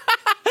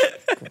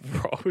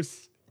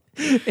 Gross.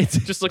 It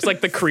just looks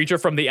like the creature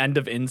from the end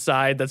of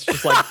Inside that's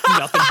just like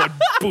nothing but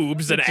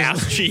boobs and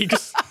ass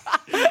cheeks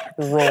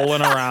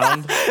rolling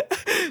around.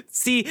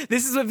 See,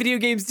 this is what video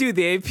games do.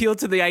 They appeal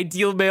to the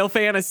ideal male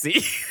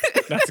fantasy.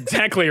 That's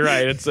exactly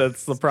right. It's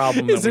the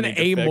problem. It's an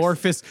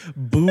amorphous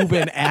boob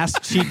and ass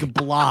cheek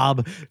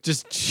blob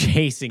just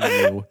chasing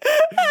you.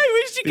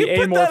 I wish you could the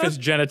put amorphous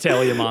that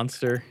genitalia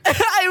monster.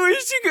 I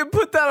wish you could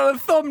put that on a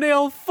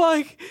thumbnail.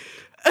 Fuck.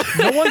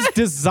 No one's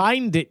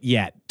designed it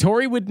yet.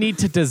 Tori would need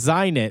to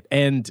design it,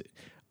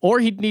 or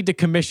he'd need to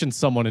commission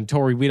someone. And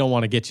Tori, we don't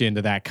want to get you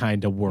into that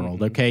kind of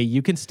world. Okay,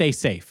 you can stay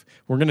safe.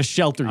 We're gonna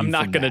shelter you. I'm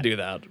not gonna that. do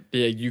that.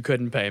 Yeah, you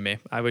couldn't pay me.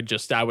 I would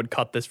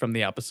cut this from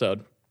the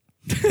episode.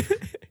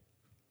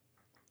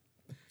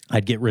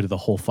 I'd get rid of the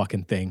whole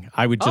fucking thing.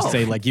 I would just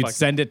say, like, you'd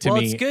send it to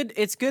me. It's good.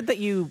 It's good that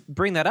you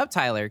bring that up,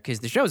 Tyler, because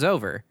the show's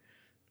over.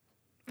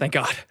 Thank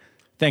God.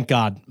 Thank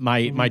God.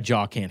 My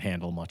jaw can't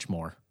handle much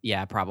more.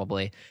 Yeah,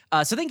 probably.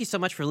 So thank you so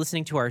much for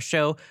listening to our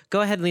show.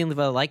 Go ahead and leave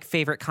a like,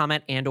 favorite,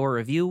 comment, and or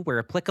review where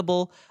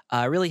applicable.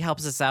 Really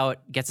helps us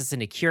out, gets us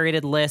into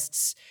curated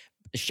lists,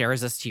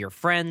 shares us to your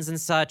friends and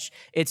such.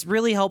 It's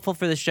really helpful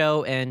for the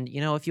show. And,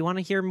 if you want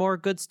to hear more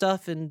good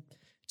stuff and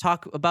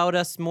talk about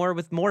us more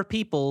with more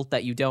people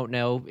that you don't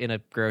know in a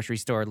grocery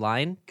store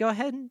line, go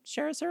ahead and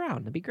share us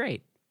around. It'd be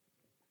great.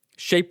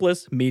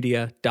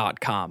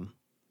 Shapelessmedia.com.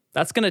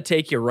 That's going to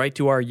take you right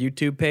to our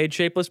YouTube page,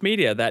 Shapeless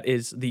Media. That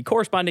is the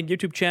corresponding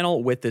YouTube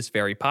channel with this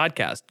very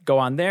podcast. Go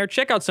on there,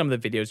 check out some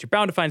of the videos. You're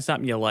bound to find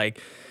something you like.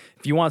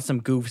 If you want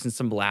some goofs and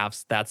some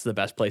laughs, that's the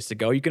best place to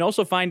go. You can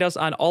also find us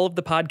on all of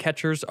the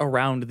podcatchers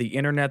around the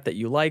internet that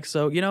you like.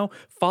 So,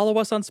 follow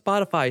us on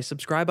Spotify,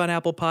 subscribe on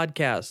Apple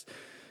Podcasts.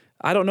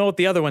 I don't know what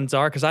the other ones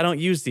are because I don't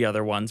use the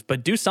other ones,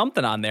 but do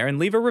something on there and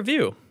leave a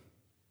review.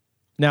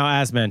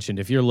 Now, as mentioned,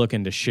 if you're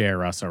looking to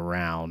share us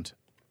around,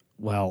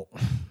 well,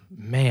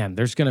 man,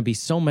 there's going to be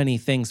so many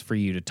things for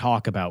you to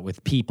talk about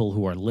with people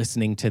who are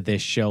listening to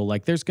this show.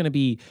 Like, there's going to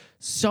be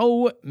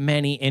so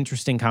many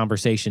interesting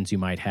conversations you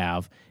might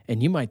have,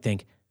 and you might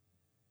think,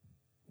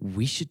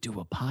 we should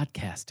do a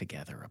podcast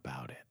together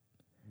about it.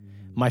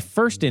 My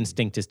first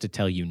instinct is to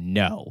tell you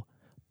no,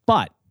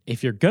 but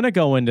if you're going to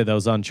go into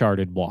those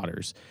uncharted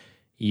waters,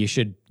 you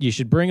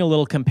should bring a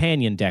little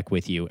companion deck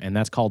with you, and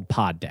that's called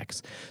Pod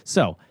Decks.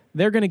 So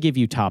they're going to give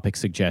you topic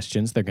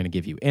suggestions. They're going to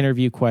give you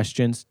interview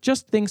questions,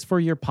 just things for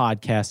your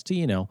podcast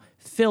to,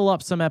 fill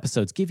up some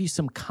episodes, give you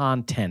some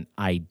content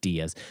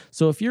ideas.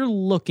 So if you're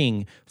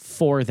looking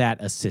for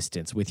that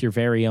assistance with your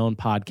very own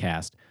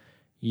podcast,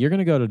 you're going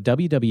to go to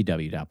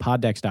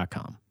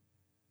www.poddecks.com.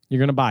 You're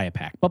going to buy a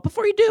pack. But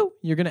before you do,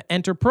 you're going to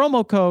enter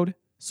promo code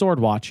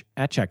SWORDWATCH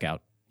at checkout.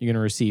 You're going to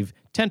receive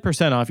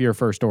 10% off your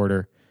first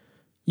order.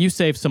 You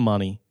save some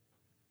money.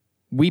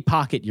 We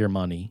pocket your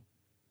money.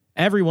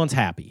 Everyone's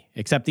happy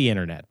except the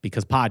internet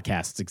because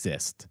podcasts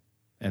exist.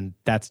 And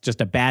that's just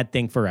a bad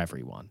thing for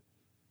everyone.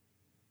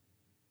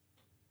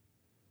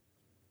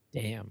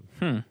 Damn.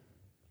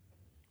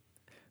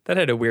 That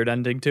had a weird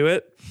ending to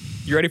it.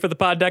 You ready for the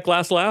Pod Deck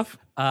last laugh?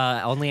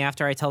 Only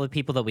after I tell the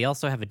people that we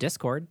also have a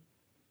Discord.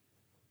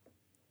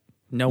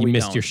 No, You we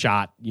missed don't. your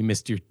shot. You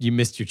missed your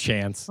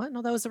chance. What?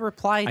 No, that was a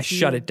reply. I to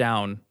shut it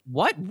down.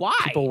 What? Why?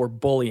 People were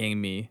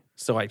bullying me,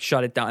 so I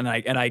shut it down,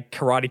 and I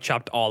karate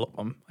chopped all of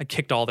them. I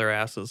kicked all their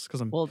asses because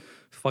I'm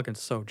fucking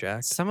so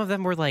jacked. Some of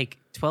them were like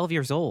 12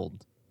 years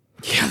old.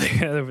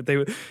 Yeah,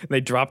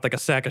 they dropped like a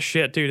sack of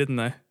shit too, didn't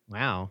they?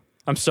 Wow.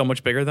 I'm so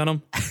much bigger than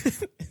them.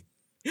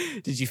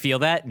 Did you feel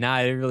that? Nah,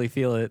 I didn't really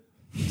feel it.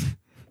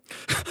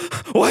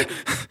 What?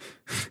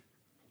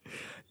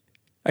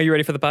 Are you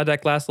ready for the Pod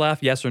Deck last laugh?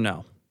 Yes or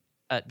no?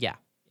 Yeah.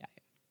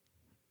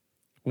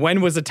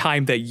 When was a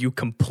time that you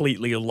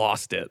completely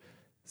lost it?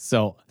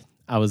 So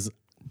I was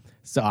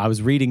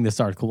reading this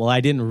article. Well,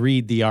 I didn't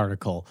read the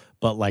article,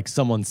 but like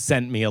someone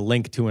sent me a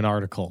link to an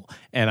article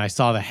and I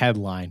saw the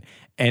headline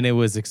and it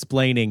was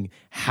explaining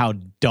how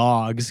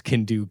dogs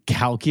can do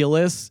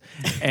calculus.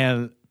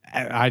 And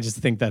I just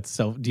think that's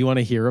so. Do you want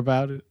to hear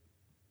about it?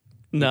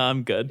 No,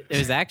 I'm good. It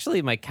was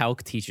actually my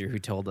calc teacher who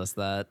told us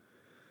that.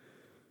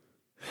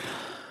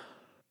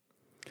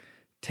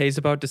 Tay's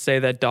about to say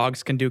that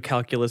dogs can do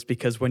calculus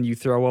because when you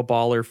throw a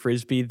ball or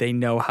frisbee, they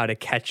know how to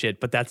catch it.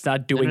 But that's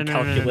not doing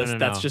calculus.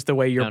 That's just the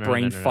way your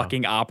brain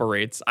fucking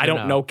operates. I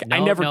don't know. I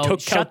never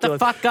took calculus. Shut the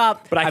fuck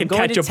up. But I can I'm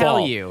going catch to a tell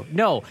ball. you.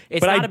 No, it's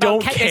But not I about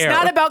don't care. It's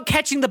not about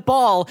catching the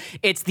ball.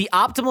 It's the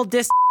optimal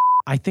distance.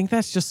 I think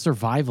that's just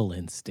survival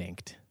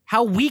instinct.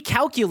 How we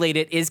calculate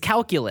it is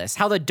calculus.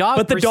 How the dog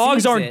But the dogs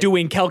perceives aren't it.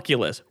 doing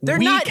calculus. They're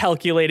we not-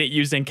 calculate it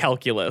using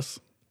calculus.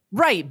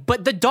 Right,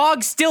 but the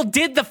dog still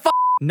did the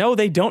No,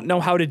 they don't know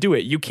how to do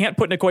it. You can't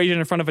put an equation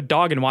in front of a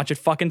dog and watch it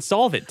fucking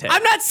solve it, Tay.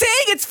 I'm not saying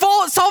it's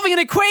solving an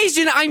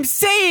equation. I'm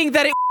saying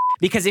that it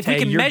because if we Hey,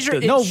 can you're measure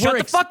the- it, No, shut we're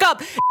the fuck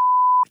up.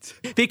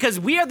 Because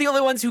we are the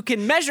only ones who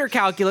can measure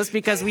calculus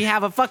because we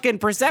have a fucking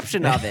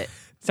perception of it.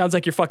 Sounds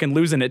like you're fucking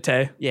losing it,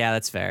 Tay. Yeah,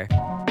 that's fair.